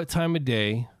matter what time of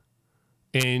day,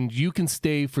 and you can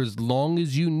stay for as long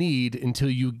as you need until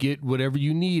you get whatever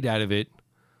you need out of it,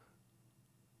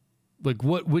 like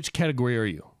which category are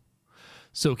you?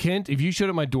 So Kent, if you showed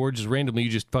up at my door just randomly,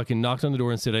 you just fucking knocked on the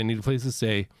door and said, I need a place to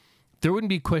stay, there wouldn't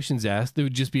be questions asked. There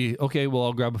would just be, okay, well,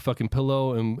 I'll grab a fucking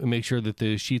pillow and make sure that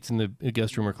the sheets in the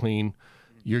guest room are clean.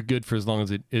 You're good for as long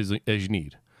as as you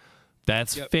need.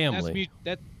 That's family.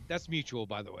 That's mutual,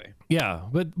 by the way. Yeah,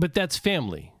 but that's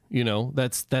family.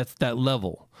 That's that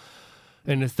level,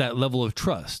 and it's that level of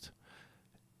trust.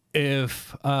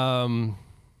 If I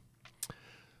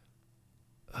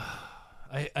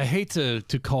hate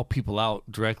to call people out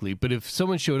directly, but if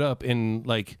someone showed up and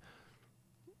like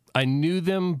I knew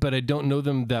them, but I don't know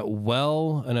them that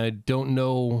well, and I don't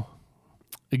know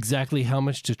exactly how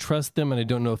much to trust them, and I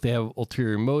don't know if they have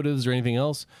ulterior motives or anything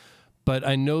else, but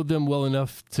I know them well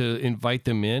enough to invite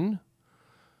them in,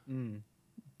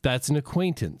 that's an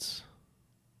acquaintance.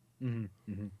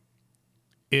 Mm-hmm. Mm-hmm.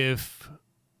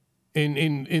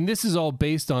 And this is all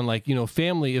based on like,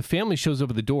 family. If family shows up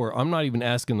at the door, I'm not even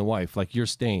asking the wife, like, you're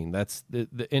staying. That's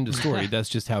the end of story. That's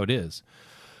just how it is.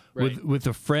 Right. With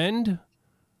a friend,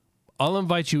 I'll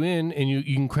invite you in and you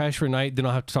can crash for a night. Then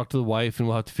I'll have to talk to the wife and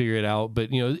we'll have to figure it out. But,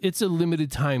 it's a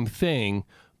limited time thing,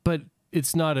 but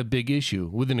it's not a big issue.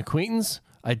 With an acquaintance,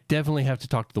 I definitely have to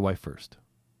talk to the wife first.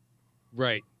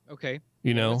 Right. Okay.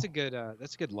 That's a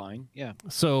good line. Yeah.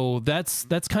 So that's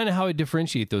kind of how I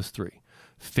differentiate those three.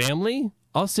 Family,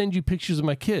 I'll send you pictures of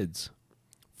my kids.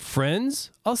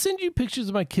 Friends, I'll send you pictures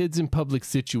of my kids in public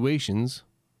situations,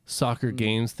 soccer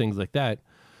games, things like that.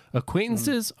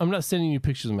 Acquaintances, I'm not sending you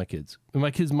pictures of my kids.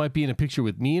 My kids might be in a picture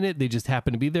with me in it. They just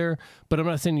happen to be there, but I'm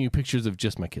not sending you pictures of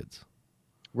just my kids.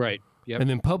 Right. Yep. And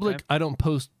then public, I don't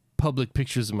post public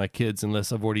pictures of my kids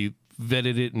unless I've already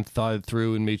vetted it and thought it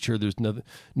through and made sure there's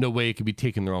no way it could be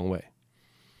taken the wrong way.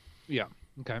 Yeah.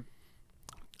 Okay.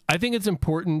 I think it's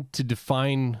important to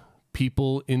define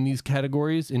people in these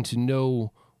categories and to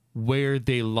know where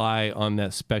they lie on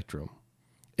that spectrum.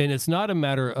 And it's not a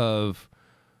matter of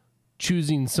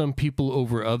choosing some people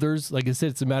over others. Like I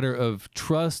said, it's a matter of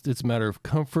trust. It's a matter of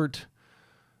comfort,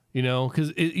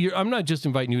 because I'm not just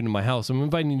inviting you into my house. I'm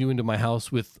inviting you into my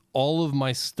house with all of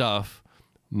my stuff,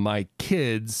 my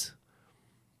kids.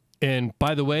 And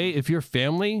by the way, if you're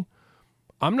family,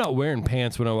 I'm not wearing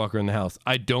pants when I walk around the house.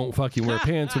 I don't fucking wear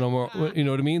pants when you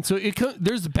know what I mean? So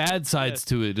there's bad sides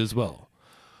to it as well.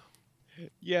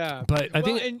 Yeah. But I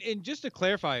think and just to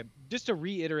clarify, just to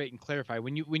reiterate and clarify,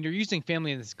 when you're using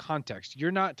family in this context,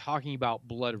 you're not talking about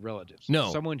blood relatives.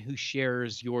 No. Someone who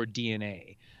shares your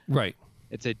DNA. Right.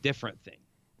 It's a different thing.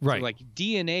 Right. So like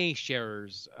DNA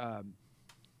sharers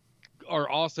are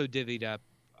also divvied up.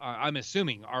 I'm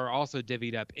assuming are also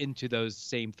divvied up into those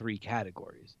same three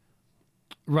categories.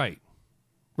 Right.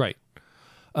 Right.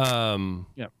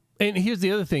 Yeah. And here's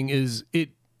the other thing is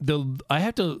I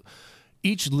have to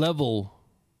each level,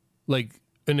 like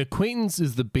an acquaintance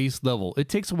is the base level. It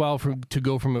takes a while to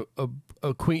go from a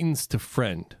acquaintance to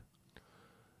friend.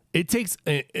 It takes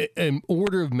an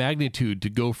order of magnitude to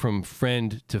go from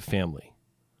friend to family.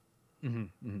 Mm-hmm,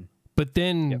 mm-hmm. But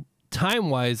then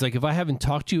time-wise, like if I haven't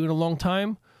talked to you in a long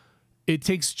time, it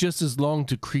takes just as long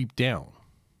to creep down.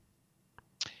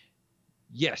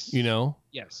 Yes. You know?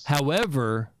 Yes.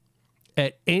 However,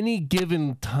 at any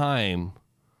given time,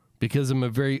 because I'm a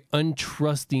very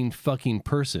untrusting fucking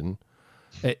person,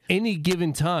 at any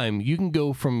given time, you can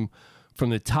go from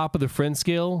the top of the friend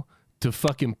scale to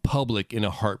fucking public in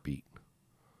a heartbeat.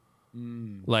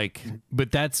 Like,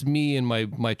 but that's me and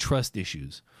my trust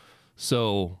issues.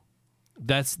 So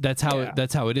that's how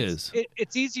it is.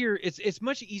 It's easier. It's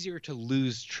much easier to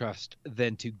lose trust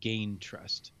than to gain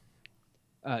trust.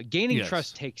 Gaining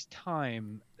trust takes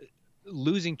time.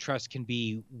 Losing trust can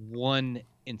be one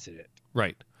incident.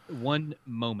 Right. One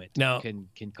moment now can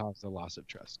cause the loss of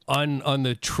trust. On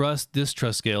the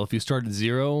trust-distrust scale, if you start at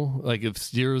 0, like if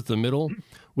 0 is the middle,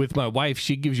 with my wife,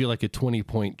 she gives you like a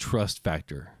 20-point trust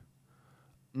factor.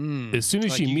 As soon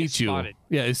as she meets you,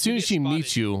 as soon as she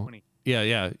meets you,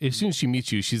 as soon as she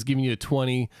meets you, she's giving you a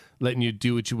 20, letting you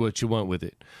do what you want with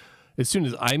it. As soon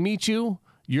as I meet you,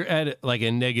 you're at like a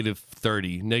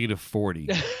 -30,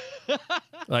 -40.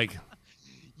 Like,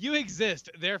 you exist,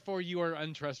 therefore you are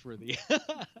untrustworthy.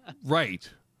 Right.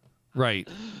 Yes,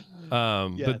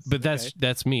 but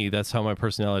that's me. That's how my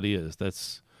personality is.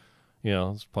 That's,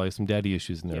 there's probably some daddy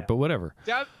issues in there, but whatever.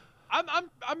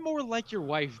 I'm more like your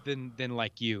wife than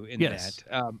like you in Yes.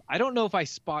 that. I don't know if I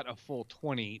spot a full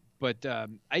 20, but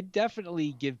I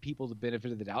definitely give people the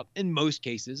benefit of the doubt in most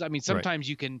cases. I mean, sometimes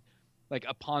you can, like,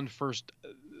 upon first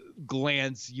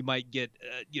glance, you might get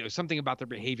something about their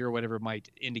behavior or whatever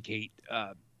might indicate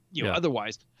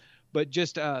otherwise. But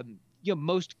just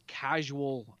most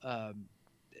casual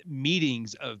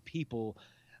meetings of people,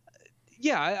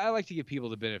 I like to give people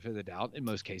the benefit of the doubt in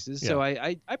most cases. So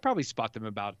I probably spot them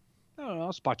about, I don't know,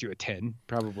 I'll spot you a 10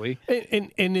 probably.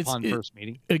 And it's on first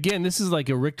meeting. Again, this is like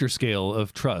a Richter scale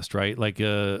of trust, right? Like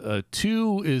a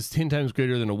 2 is 10 times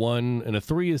greater than a 1, and a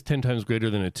 3 is 10 times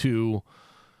greater than a 2.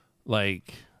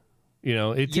 Like,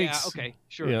 it takes. Okay,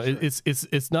 sure. Sure.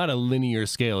 It's not a linear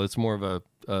scale. It's more of a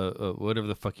whatever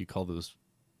the fuck you call those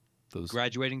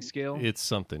graduating scale. It's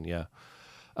something, yeah.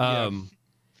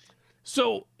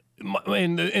 So,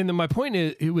 my point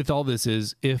is, with all this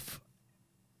is, if,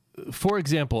 for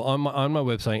example, on my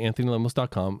website,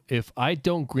 anthonylemos.com, if I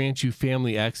don't grant you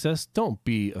family access, don't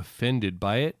be offended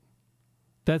by it.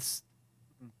 That's,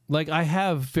 like, I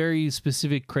have very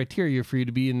specific criteria for you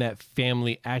to be in that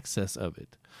family access of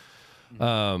it.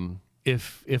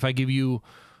 If I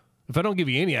don't give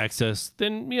you any access,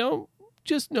 then,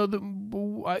 just know that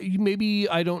maybe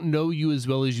I don't know you as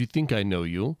well as you think I know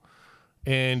you.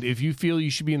 And if you feel you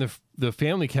should be in the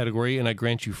family category and I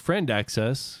grant you friend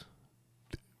access,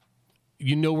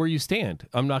 you know where you stand.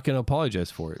 I'm not going to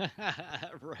apologize for it.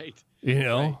 Right.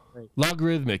 Right.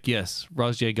 Logarithmic, yes.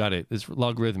 Roz J got it. It's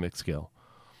logarithmic scale.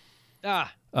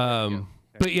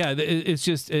 But yeah, it's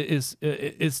just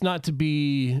it's not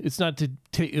to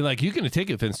take, like, you can take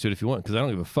offense to it if you want, because I don't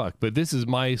give a fuck. But this is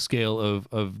my scale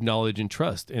of knowledge and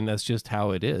trust, and that's just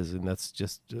how it is, and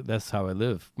that's how I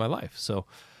live my life. So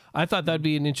I thought that'd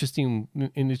be an interesting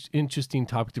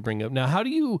topic to bring up. Now, do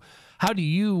you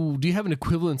have an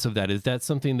equivalence of that? Is that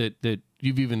something that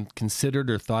you've even considered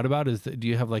or thought about? Do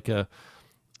you have like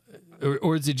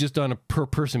or is it just on a per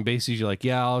person basis? You're like,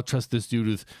 yeah, I'll trust this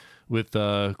dude with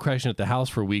crashing at the house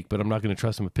for a week, but I'm not going to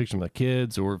trust him with pictures of my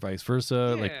kids, or vice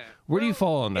versa. Yeah. Like, where do you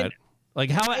fall on that? Like,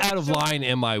 how out of line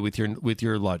am I with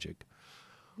your logic?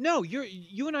 No,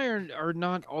 you and I are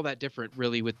not all that different,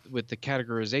 really, with the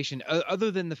categorization,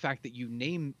 other than the fact that you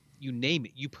name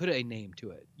it, you put a name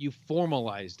to it, you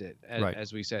formalized it,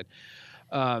 as we said.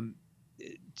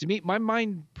 To me, my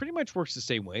mind pretty much works the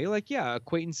same way. Like, yeah,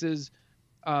 acquaintances.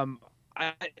 I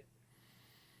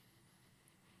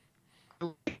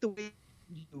like the way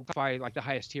classify like the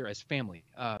highest tier as family,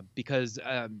 because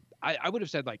I would have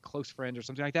said like close friends or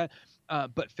something like that,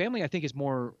 but family I think is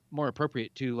more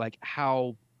appropriate to like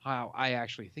how I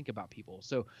actually think about people.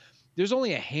 So there's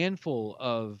only a handful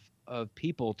of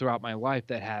people throughout my life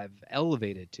that have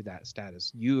elevated to that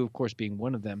status. You, of course, being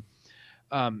one of them.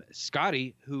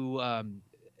 Scotty, who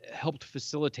helped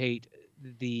facilitate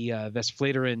the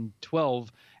Vesflateren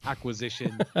 12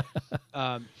 acquisition.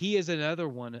 He is another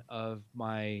one of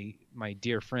my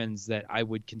dear friends that I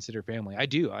would consider family. I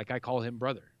do. Like I call him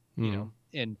brother, you know,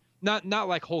 and not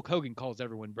like Hulk Hogan calls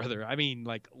everyone brother. I mean,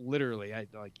 like literally,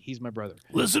 he's my brother.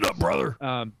 Listen up, brother.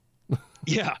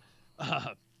 Yeah.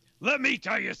 Let me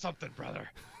tell you something, brother.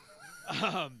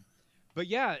 But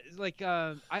yeah, like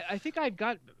I think I've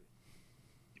got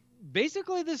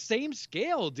basically the same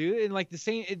scale, dude, and like the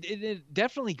same. It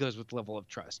definitely goes with level of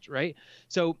trust, right?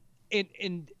 So,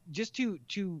 and just to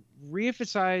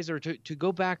reemphasize or to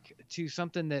go back to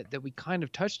something that we kind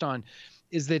of touched on,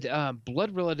 is that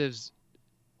blood relatives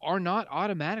are not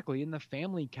automatically in the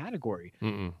family category,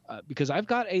 because I've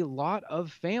got a lot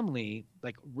of family,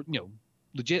 like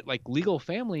legit like legal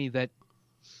family that.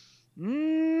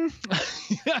 I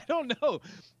don't know.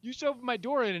 You show up at my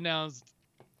door unannounced.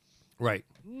 Right.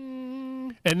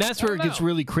 And that's where it gets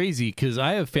really crazy, because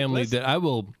I have family that I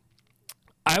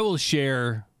will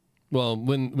share. Well,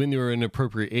 when they were an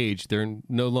appropriate age, they're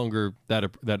no longer that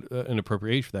an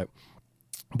appropriate age for that.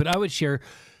 But I would share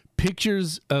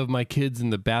pictures of my kids in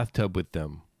the bathtub with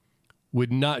them.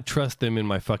 Would not trust them in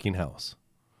my fucking house.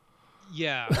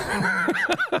 Yeah.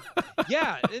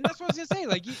 Yeah, and that's what I was gonna say.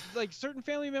 Like, like certain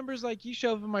family members, like you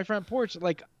show up on my front porch,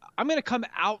 like I'm gonna come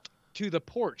out to the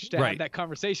porch to have that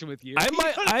conversation with you. I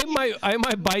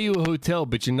might buy you a hotel,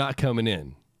 but you're not coming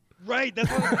in. Right. That's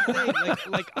what I'm saying.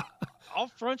 Like I'll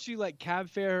front you like cab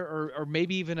fare or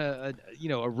maybe even a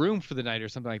room for the night or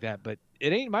something like that. But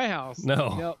it ain't my house.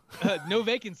 No. No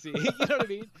vacancy. You know what I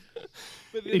mean?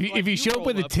 But then, if you show up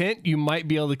with a tent, you might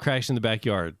be able to crash in the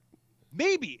backyard.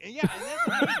 Maybe. Yeah.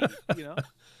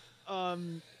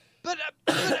 And that's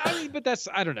maybe, But that's,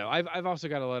 I don't know. I've also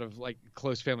got a lot of like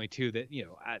close family too that,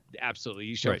 absolutely.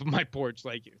 You show up on my porch,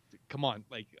 like, come on,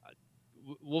 like,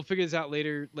 we'll figure this out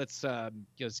later. Let's,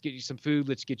 let's get you some food.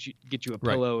 Let's get you a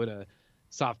pillow and a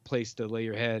soft place to lay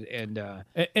your head. And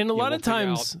a lot of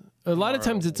times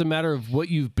it's a matter of what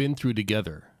you've been through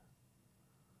together.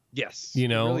 Yes. It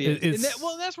really is.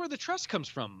 That's where the trust comes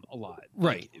from a lot.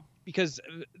 Right. Like, because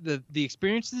the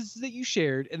experiences that you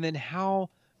shared, and then how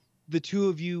the two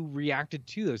of you reacted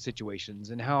to those situations,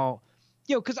 and how,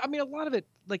 because I mean, a lot of it,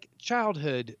 like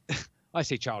childhood, I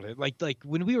say childhood, like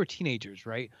when we were teenagers,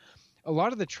 right? A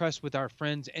lot of the trust with our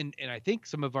friends, and I think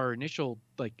some of our initial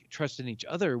like trust in each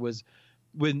other was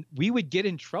when we would get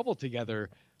in trouble together.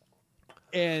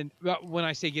 And when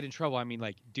I say get in trouble, I mean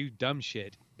like do dumb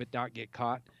shit, but not get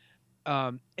caught.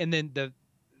 And then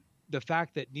the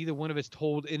fact that neither one of us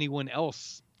told anyone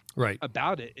else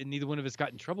about it, and neither one of us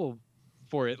got in trouble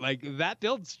for it, like that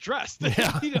builds trust.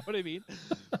 Yeah. You know what I mean?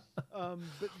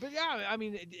 But yeah, I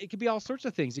mean, it could be all sorts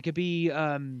of things. It could be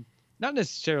not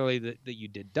necessarily that you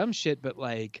did dumb shit, but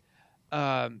like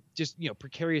just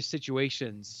precarious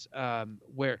situations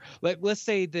where, like, let's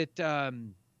say you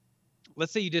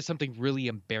did something really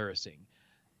embarrassing.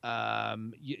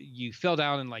 You fell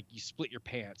down and like you split your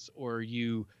pants, or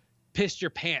you pissed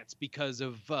your pants because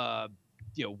of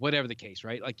whatever the case,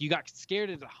 right? Like you got scared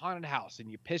at a haunted house and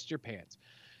you pissed your pants,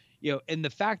 and the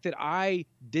fact that I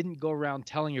didn't go around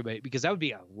telling everybody, because that would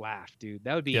be a laugh, dude.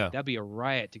 That'd be a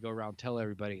riot to go around tell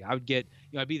everybody. I would get,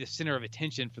 I'd be the center of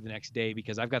attention for the next day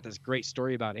because I've got this great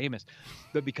story about Amos,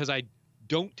 but because I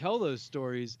don't tell those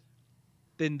stories,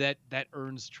 then that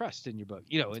earns trust in your book,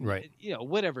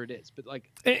 whatever it is. But like,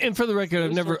 and for the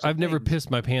record, I've never pissed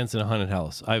my pants in a haunted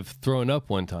house. I've thrown up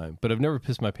one time, but I've never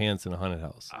pissed my pants in a haunted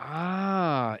house.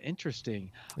 Ah,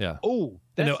 interesting. Yeah. Oh,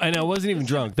 and I wasn't even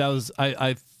drunk. That was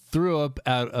I threw up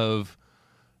out of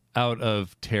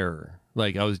terror.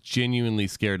 Like I was genuinely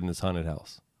scared in this haunted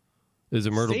house. It was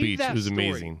at Myrtle Beach. It was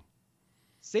amazing.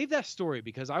 Save that story,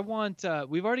 because I want.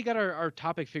 We've already got our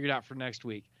topic figured out for next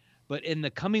week. But in the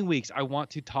coming weeks, I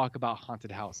want to talk about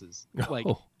haunted houses. Like,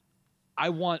 I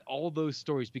want all those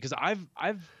stories, because I've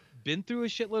been through a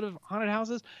shitload of haunted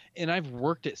houses, and I've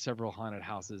worked at several haunted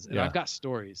houses, and I've got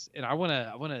stories, and I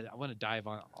wanna dive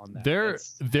on that.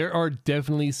 There are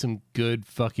definitely some good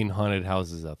fucking haunted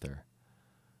houses out there.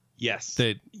 Yes.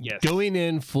 Going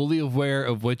in fully aware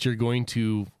of what you're going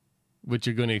to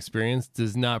experience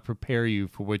does not prepare you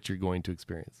for what you're going to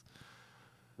experience.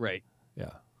 Right. Yeah.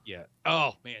 Yeah.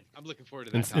 Oh man, I'm looking forward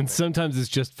to that. And sometimes it's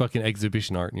just fucking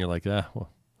exhibition art, and you're like,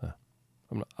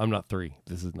 I'm not 3.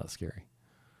 This is not scary.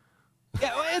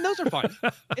 and those are fun.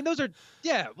 And those are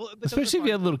well, but especially if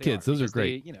you have little kids. Those are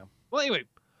great. Well, anyway,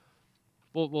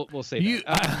 we'll say you.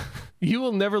 that. You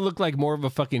will never look like more of a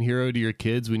fucking hero to your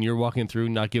kids when you're walking through,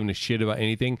 not giving a shit about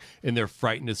anything, and they're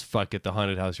frightened as fuck at the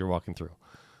haunted house you're walking through.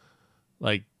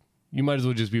 Like, you might as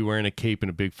well just be wearing a cape and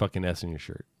a big fucking S in your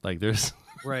shirt. Like, there's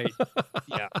right.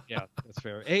 Yeah, that's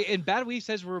fair. Hey, and Bad Weave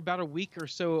says we're about a week or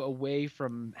so away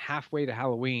from halfway to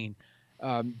Halloween.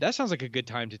 That sounds like a good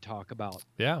time to talk about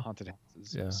haunted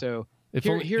houses. Yeah. So if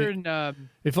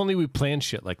only we planned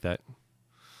shit like that.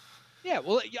 Yeah,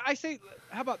 well, I say,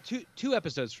 how about two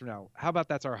episodes from now? How about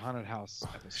that's our haunted house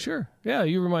episode? Sure. Yeah,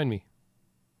 you remind me.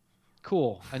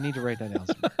 Cool. I need to write that down.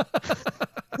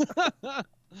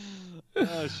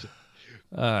 Oh, shit.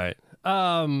 All right.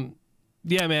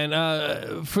 Yeah,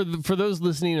 man. For those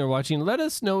listening or watching, let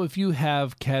us know if you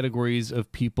have categories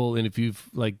of people, and if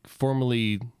you've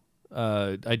formally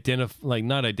not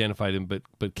identified them, but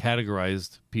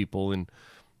categorized people,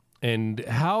 and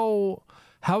how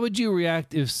would you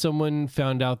react if someone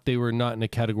found out they were not in a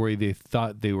category they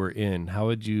thought they were in? How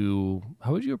would you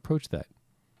approach that?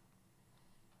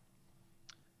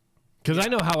 Because I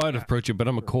know how I'd approach it, but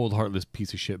I'm a cold, heartless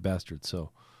piece of shit bastard. So.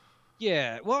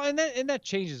 Yeah, well, and that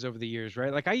changes over the years,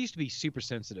 right? Like, I used to be super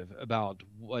sensitive about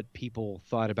what people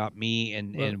thought about me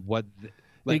and what.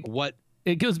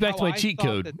 It goes back to my cheat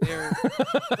code.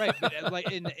 Right, but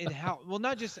like in how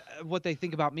not just what they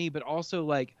think about me, but also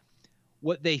like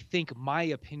what they think my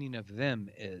opinion of them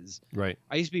is. Right.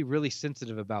 I used to be really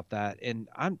sensitive about that, and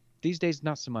I'm these days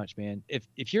not so much, man.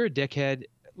 If you're a dickhead,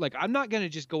 like, I'm not gonna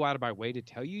just go out of my way to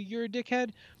tell you you're a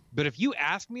dickhead, but if you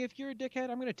ask me if you're a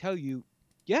dickhead, I'm gonna tell you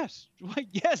yes. Like,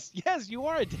 yes, you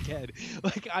are a dickhead.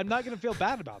 Like, I'm not gonna feel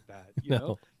bad about that. You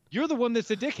know, you're the one that's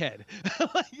a dickhead.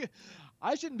 Like,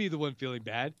 I shouldn't be the one feeling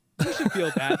bad. You should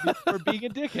feel bad for being a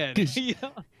dickhead. You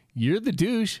know? You're the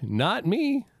douche, not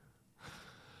me.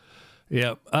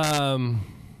 Yep.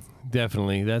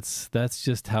 Definitely. That's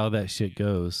just how that shit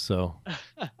goes. So.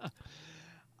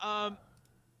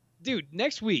 Dude,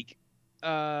 next week.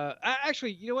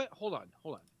 Actually, you know what? Hold on.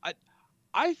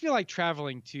 I feel like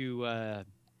traveling to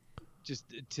just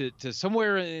to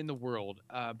somewhere in the world.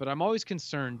 But I'm always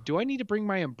concerned. Do I need to bring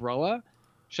my umbrella?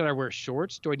 Should I wear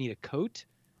shorts? Do I need a coat?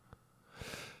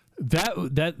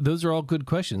 Those are all good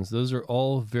questions. Those are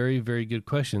all very, very good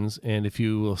questions. And if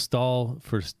you will stall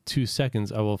for 2 seconds,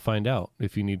 I will find out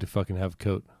if you need to fucking have a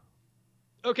coat.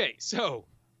 Okay, so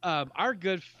our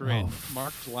good friend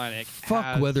Mark Jelinek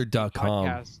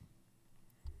Fuckweather.com.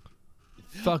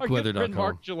 Fuckweather.com.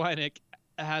 Mark Jelinek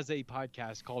has a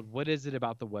podcast called What Is It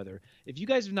About the Weather? If you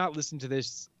guys have not listened to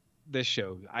this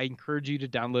show, I encourage you to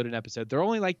download an episode. They're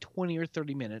only like 20 or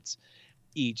 30 minutes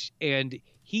each, and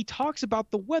he talks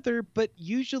about the weather, but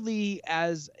usually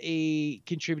as a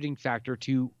contributing factor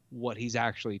to what he's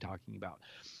actually talking about.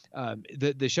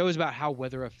 The show is about how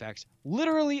weather affects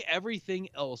literally everything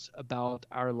else about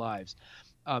our lives.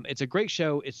 It's a great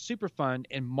show. It's super fun,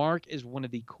 and Mark is one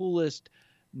of the coolest,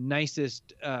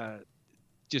 nicest,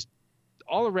 just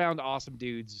all around awesome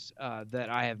dudes that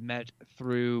I have met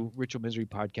through Ritual Misery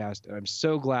podcast. And I'm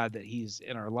so glad that he's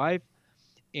in our life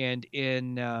and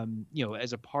in,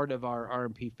 as a part of our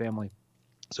RMP family.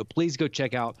 So please go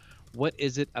check out What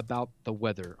Is It About the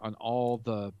Weather on all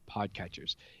the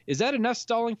podcatchers. Is that enough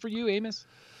stalling for you, Amos?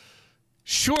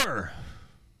 Sure.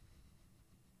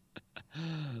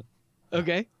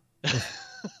 Okay.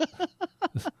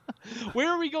 Where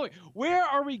are we going? Where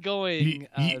are we going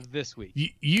this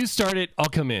week? You start it. I'll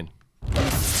come in. One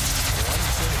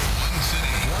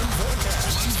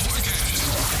forecast.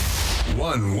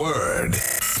 One word.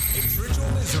 It's Ritual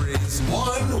Misery's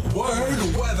One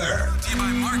Word Weather. Brought to you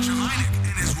by Mark Jelinek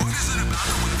and his What Is It About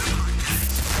the Weather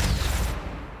podcast.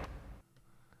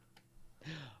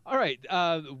 All right.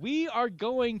 We are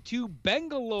going to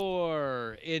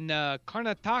Bangalore in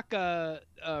Karnataka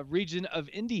region of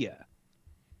India.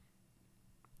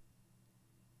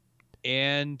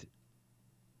 And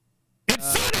it's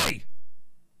sunny.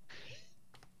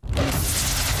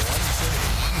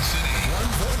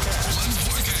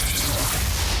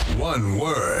 One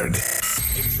word.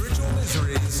 It's Ritual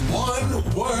Misery's One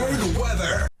Word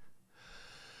Weather.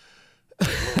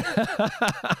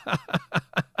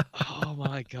 Oh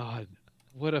my God.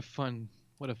 What a fun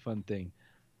thing.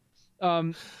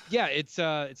 Yeah, it's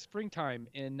springtime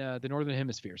in the Northern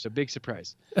Hemisphere, so big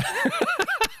surprise.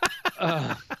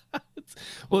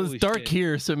 Well, it's dark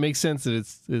here, so it makes sense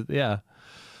that yeah.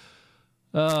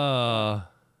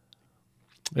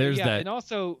 There's that. And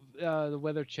also the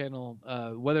Weather Channel,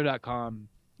 weather.com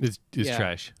is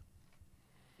trash.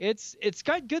 It's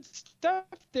got good stuff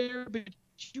there, but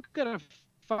you gotta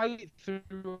fight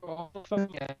through all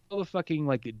the fucking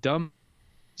like dumb,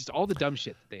 just all the dumb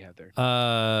shit that they have there.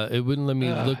 It wouldn't let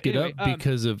me look it anyway, up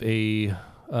because of a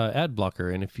ad blocker.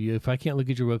 And if I can't look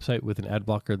at your website with an ad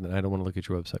blocker, then I don't want to look at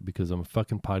your website because I'm a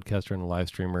fucking podcaster and a live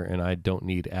streamer, and I don't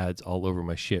need ads all over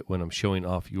my shit when I'm showing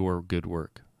off your good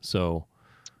work. So,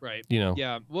 right, you know,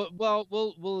 yeah. Well,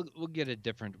 we'll get a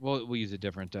different. We'll use a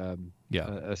different a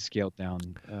scaled down.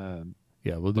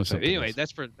 Yeah, we'll do something. Anyway, else.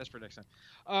 that's for next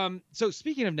time. So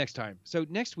speaking of next time, so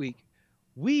next week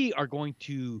we are going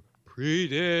to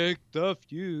predict the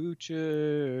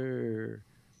future.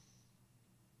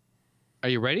 Are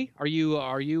you ready? Are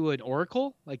you an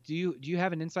oracle? Like, do you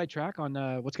have an inside track on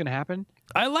what's going to happen?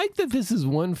 I like that this is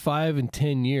 1, 5, and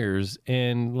 10 years,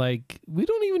 and like we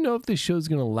don't even know if this show's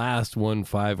going to last 1,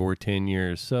 5, or 10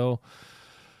 years. So.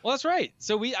 Well, that's right.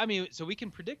 So we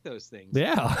can predict those things.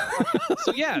 Yeah.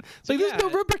 So yeah. So there's no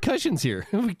repercussions here.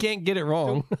 We can't get it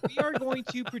wrong. So we are going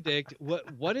to predict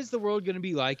what is the world going to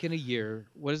be like in a year?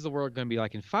 What is the world going to be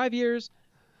like in 5 years?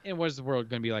 And what is the world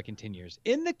going to be like in 10 years?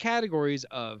 In the categories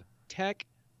of tech,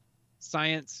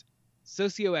 science,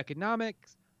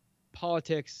 socioeconomics,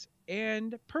 politics,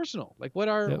 and personal. Like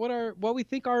what we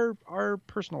think our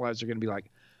personal lives are going to be like.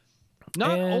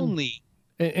 Not only.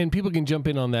 And people can jump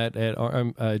in on that at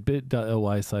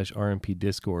bit.ly/RMP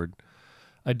Discord.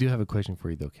 I do have a question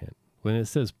for you though, Kent. When it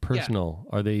says personal,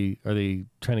 are they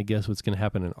trying to guess what's going to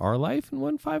happen in our life in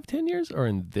 1, 5, 10 years, or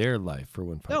in their life for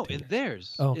 1, 5, 10 years? No, in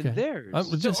theirs. Oh, okay. In theirs.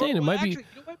 I'm just saying it might be. You know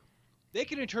what? They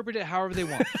can interpret it however they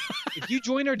want. If you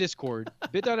join our Discord,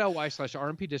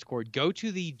 bit.ly/RMP Discord, go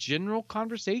to the general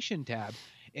conversation tab,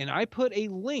 and I put a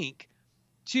link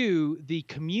to the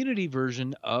community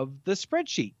version of the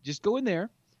spreadsheet. Just go in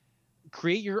there,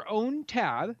 create your own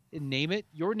tab, and name it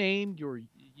your name.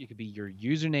 It could be your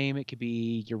username. It could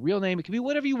be your real name. It could be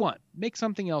whatever you want. Make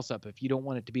something else up if you don't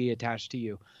want it to be attached to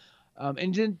you.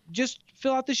 And then just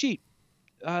fill out the sheet.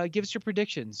 Give us your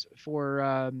predictions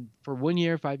for 1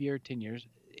 year, 5 year, 10 years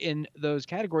in those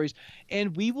categories,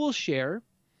 and we will share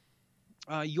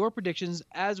your predictions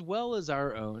as well as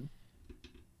our own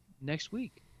next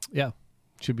week. Yeah,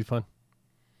 should be fun.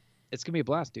 It's gonna be a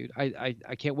blast, dude. I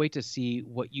can't wait to see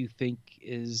what you think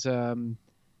is gonna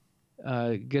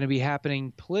be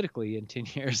happening politically in 10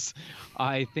 years.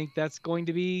 I think that's going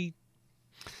to be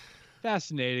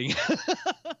fascinating.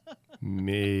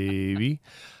 Maybe.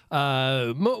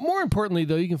 More importantly,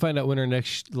 though, you can find out when our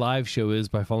next live show is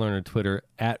by following our Twitter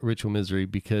at Ritual Misery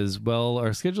because, well,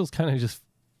 our schedule's kind of just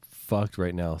fucked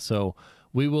right now. So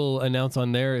we will announce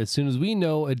on there as soon as we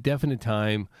know a definite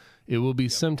time. It will be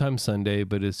sometime Sunday,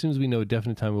 but as soon as we know a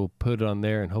definite time, we'll put it on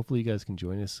there, and hopefully you guys can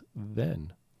join us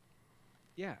then.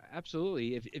 Yeah,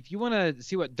 absolutely. If you want to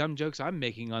see what dumb jokes I'm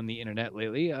making on the internet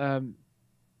lately,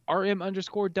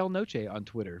 RM_Del Noche on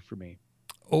Twitter for me.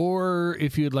 Or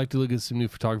if you'd like to look at some new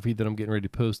photography that I'm getting ready to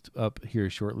post up here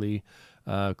shortly,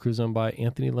 cruise on by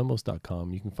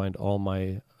AnthonyLemos.com. You can find all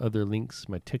my other links,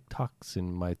 my TikToks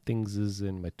and my thingses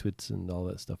and my twits and all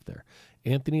that stuff there.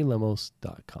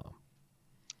 AnthonyLemos.com.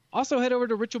 Also, head over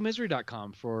to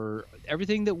ritualmisery.com for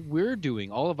everything that we're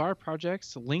doing, all of our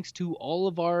projects, links to all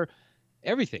of our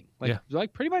everything,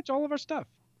 like pretty much all of our stuff.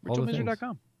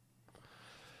 Ritualmisery.com.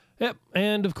 Yep,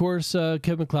 and of course,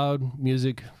 Kevin MacLeod,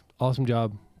 music, awesome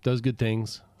job, does good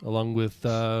things, along with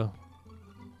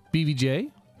BVJ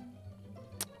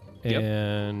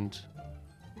and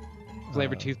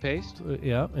flavored toothpaste.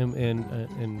 Yeah,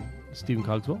 and Stephen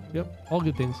Cogswell. Yep, all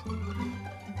good things.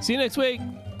 See you next week.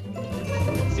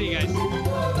 See you guys.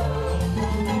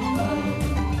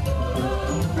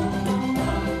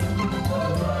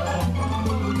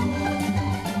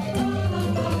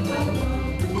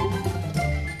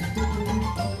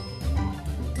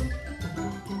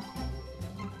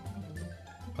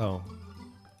 Oh.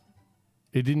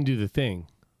 It didn't do the thing.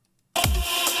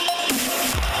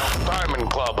 Diamond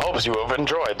Club hopes you have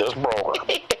enjoyed this program.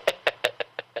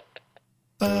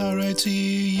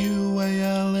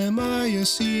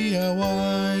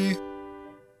 RITUALMISCLY.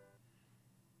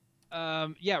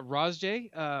 Yeah,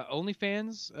 Rosj,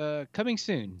 OnlyFans, coming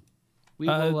soon. We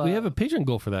have a Patreon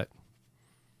goal for that.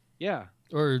 Yeah.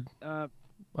 Or I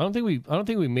don't think we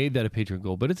made that a Patreon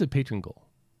goal, but it's a Patreon goal.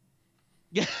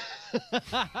 Yeah.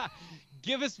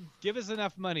 Give us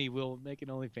enough money, we'll make an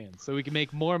OnlyFans so we can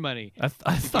make more money. I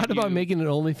thought about making an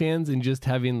OnlyFans and just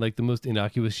having like the most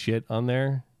innocuous shit on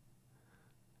there,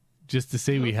 just to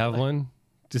say we have one,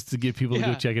 just to get people to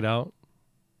go check it out.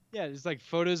 Yeah, just like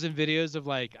photos and videos of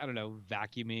like, I don't know,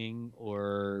 vacuuming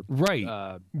or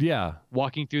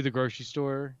walking through the grocery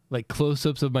store, like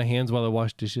close-ups of my hands while I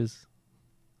wash dishes.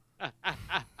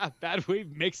 Bad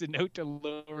Wave makes a note to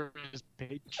lower his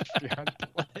Patreon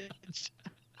pledge.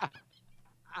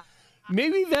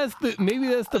 Maybe that's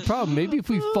the problem. Maybe if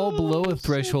we fall below a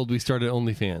threshold, we start at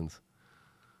OnlyFans.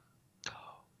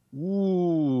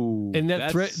 Ooh. And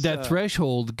that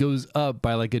threshold goes up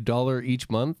by like $1 each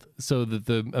month, so that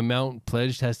the amount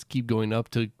pledged has to keep going up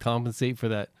to compensate for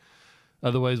that.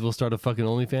 Otherwise, we'll start a fucking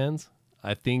OnlyFans.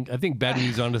 I think Bad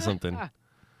News onto something.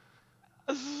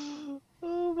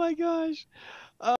 Oh my gosh.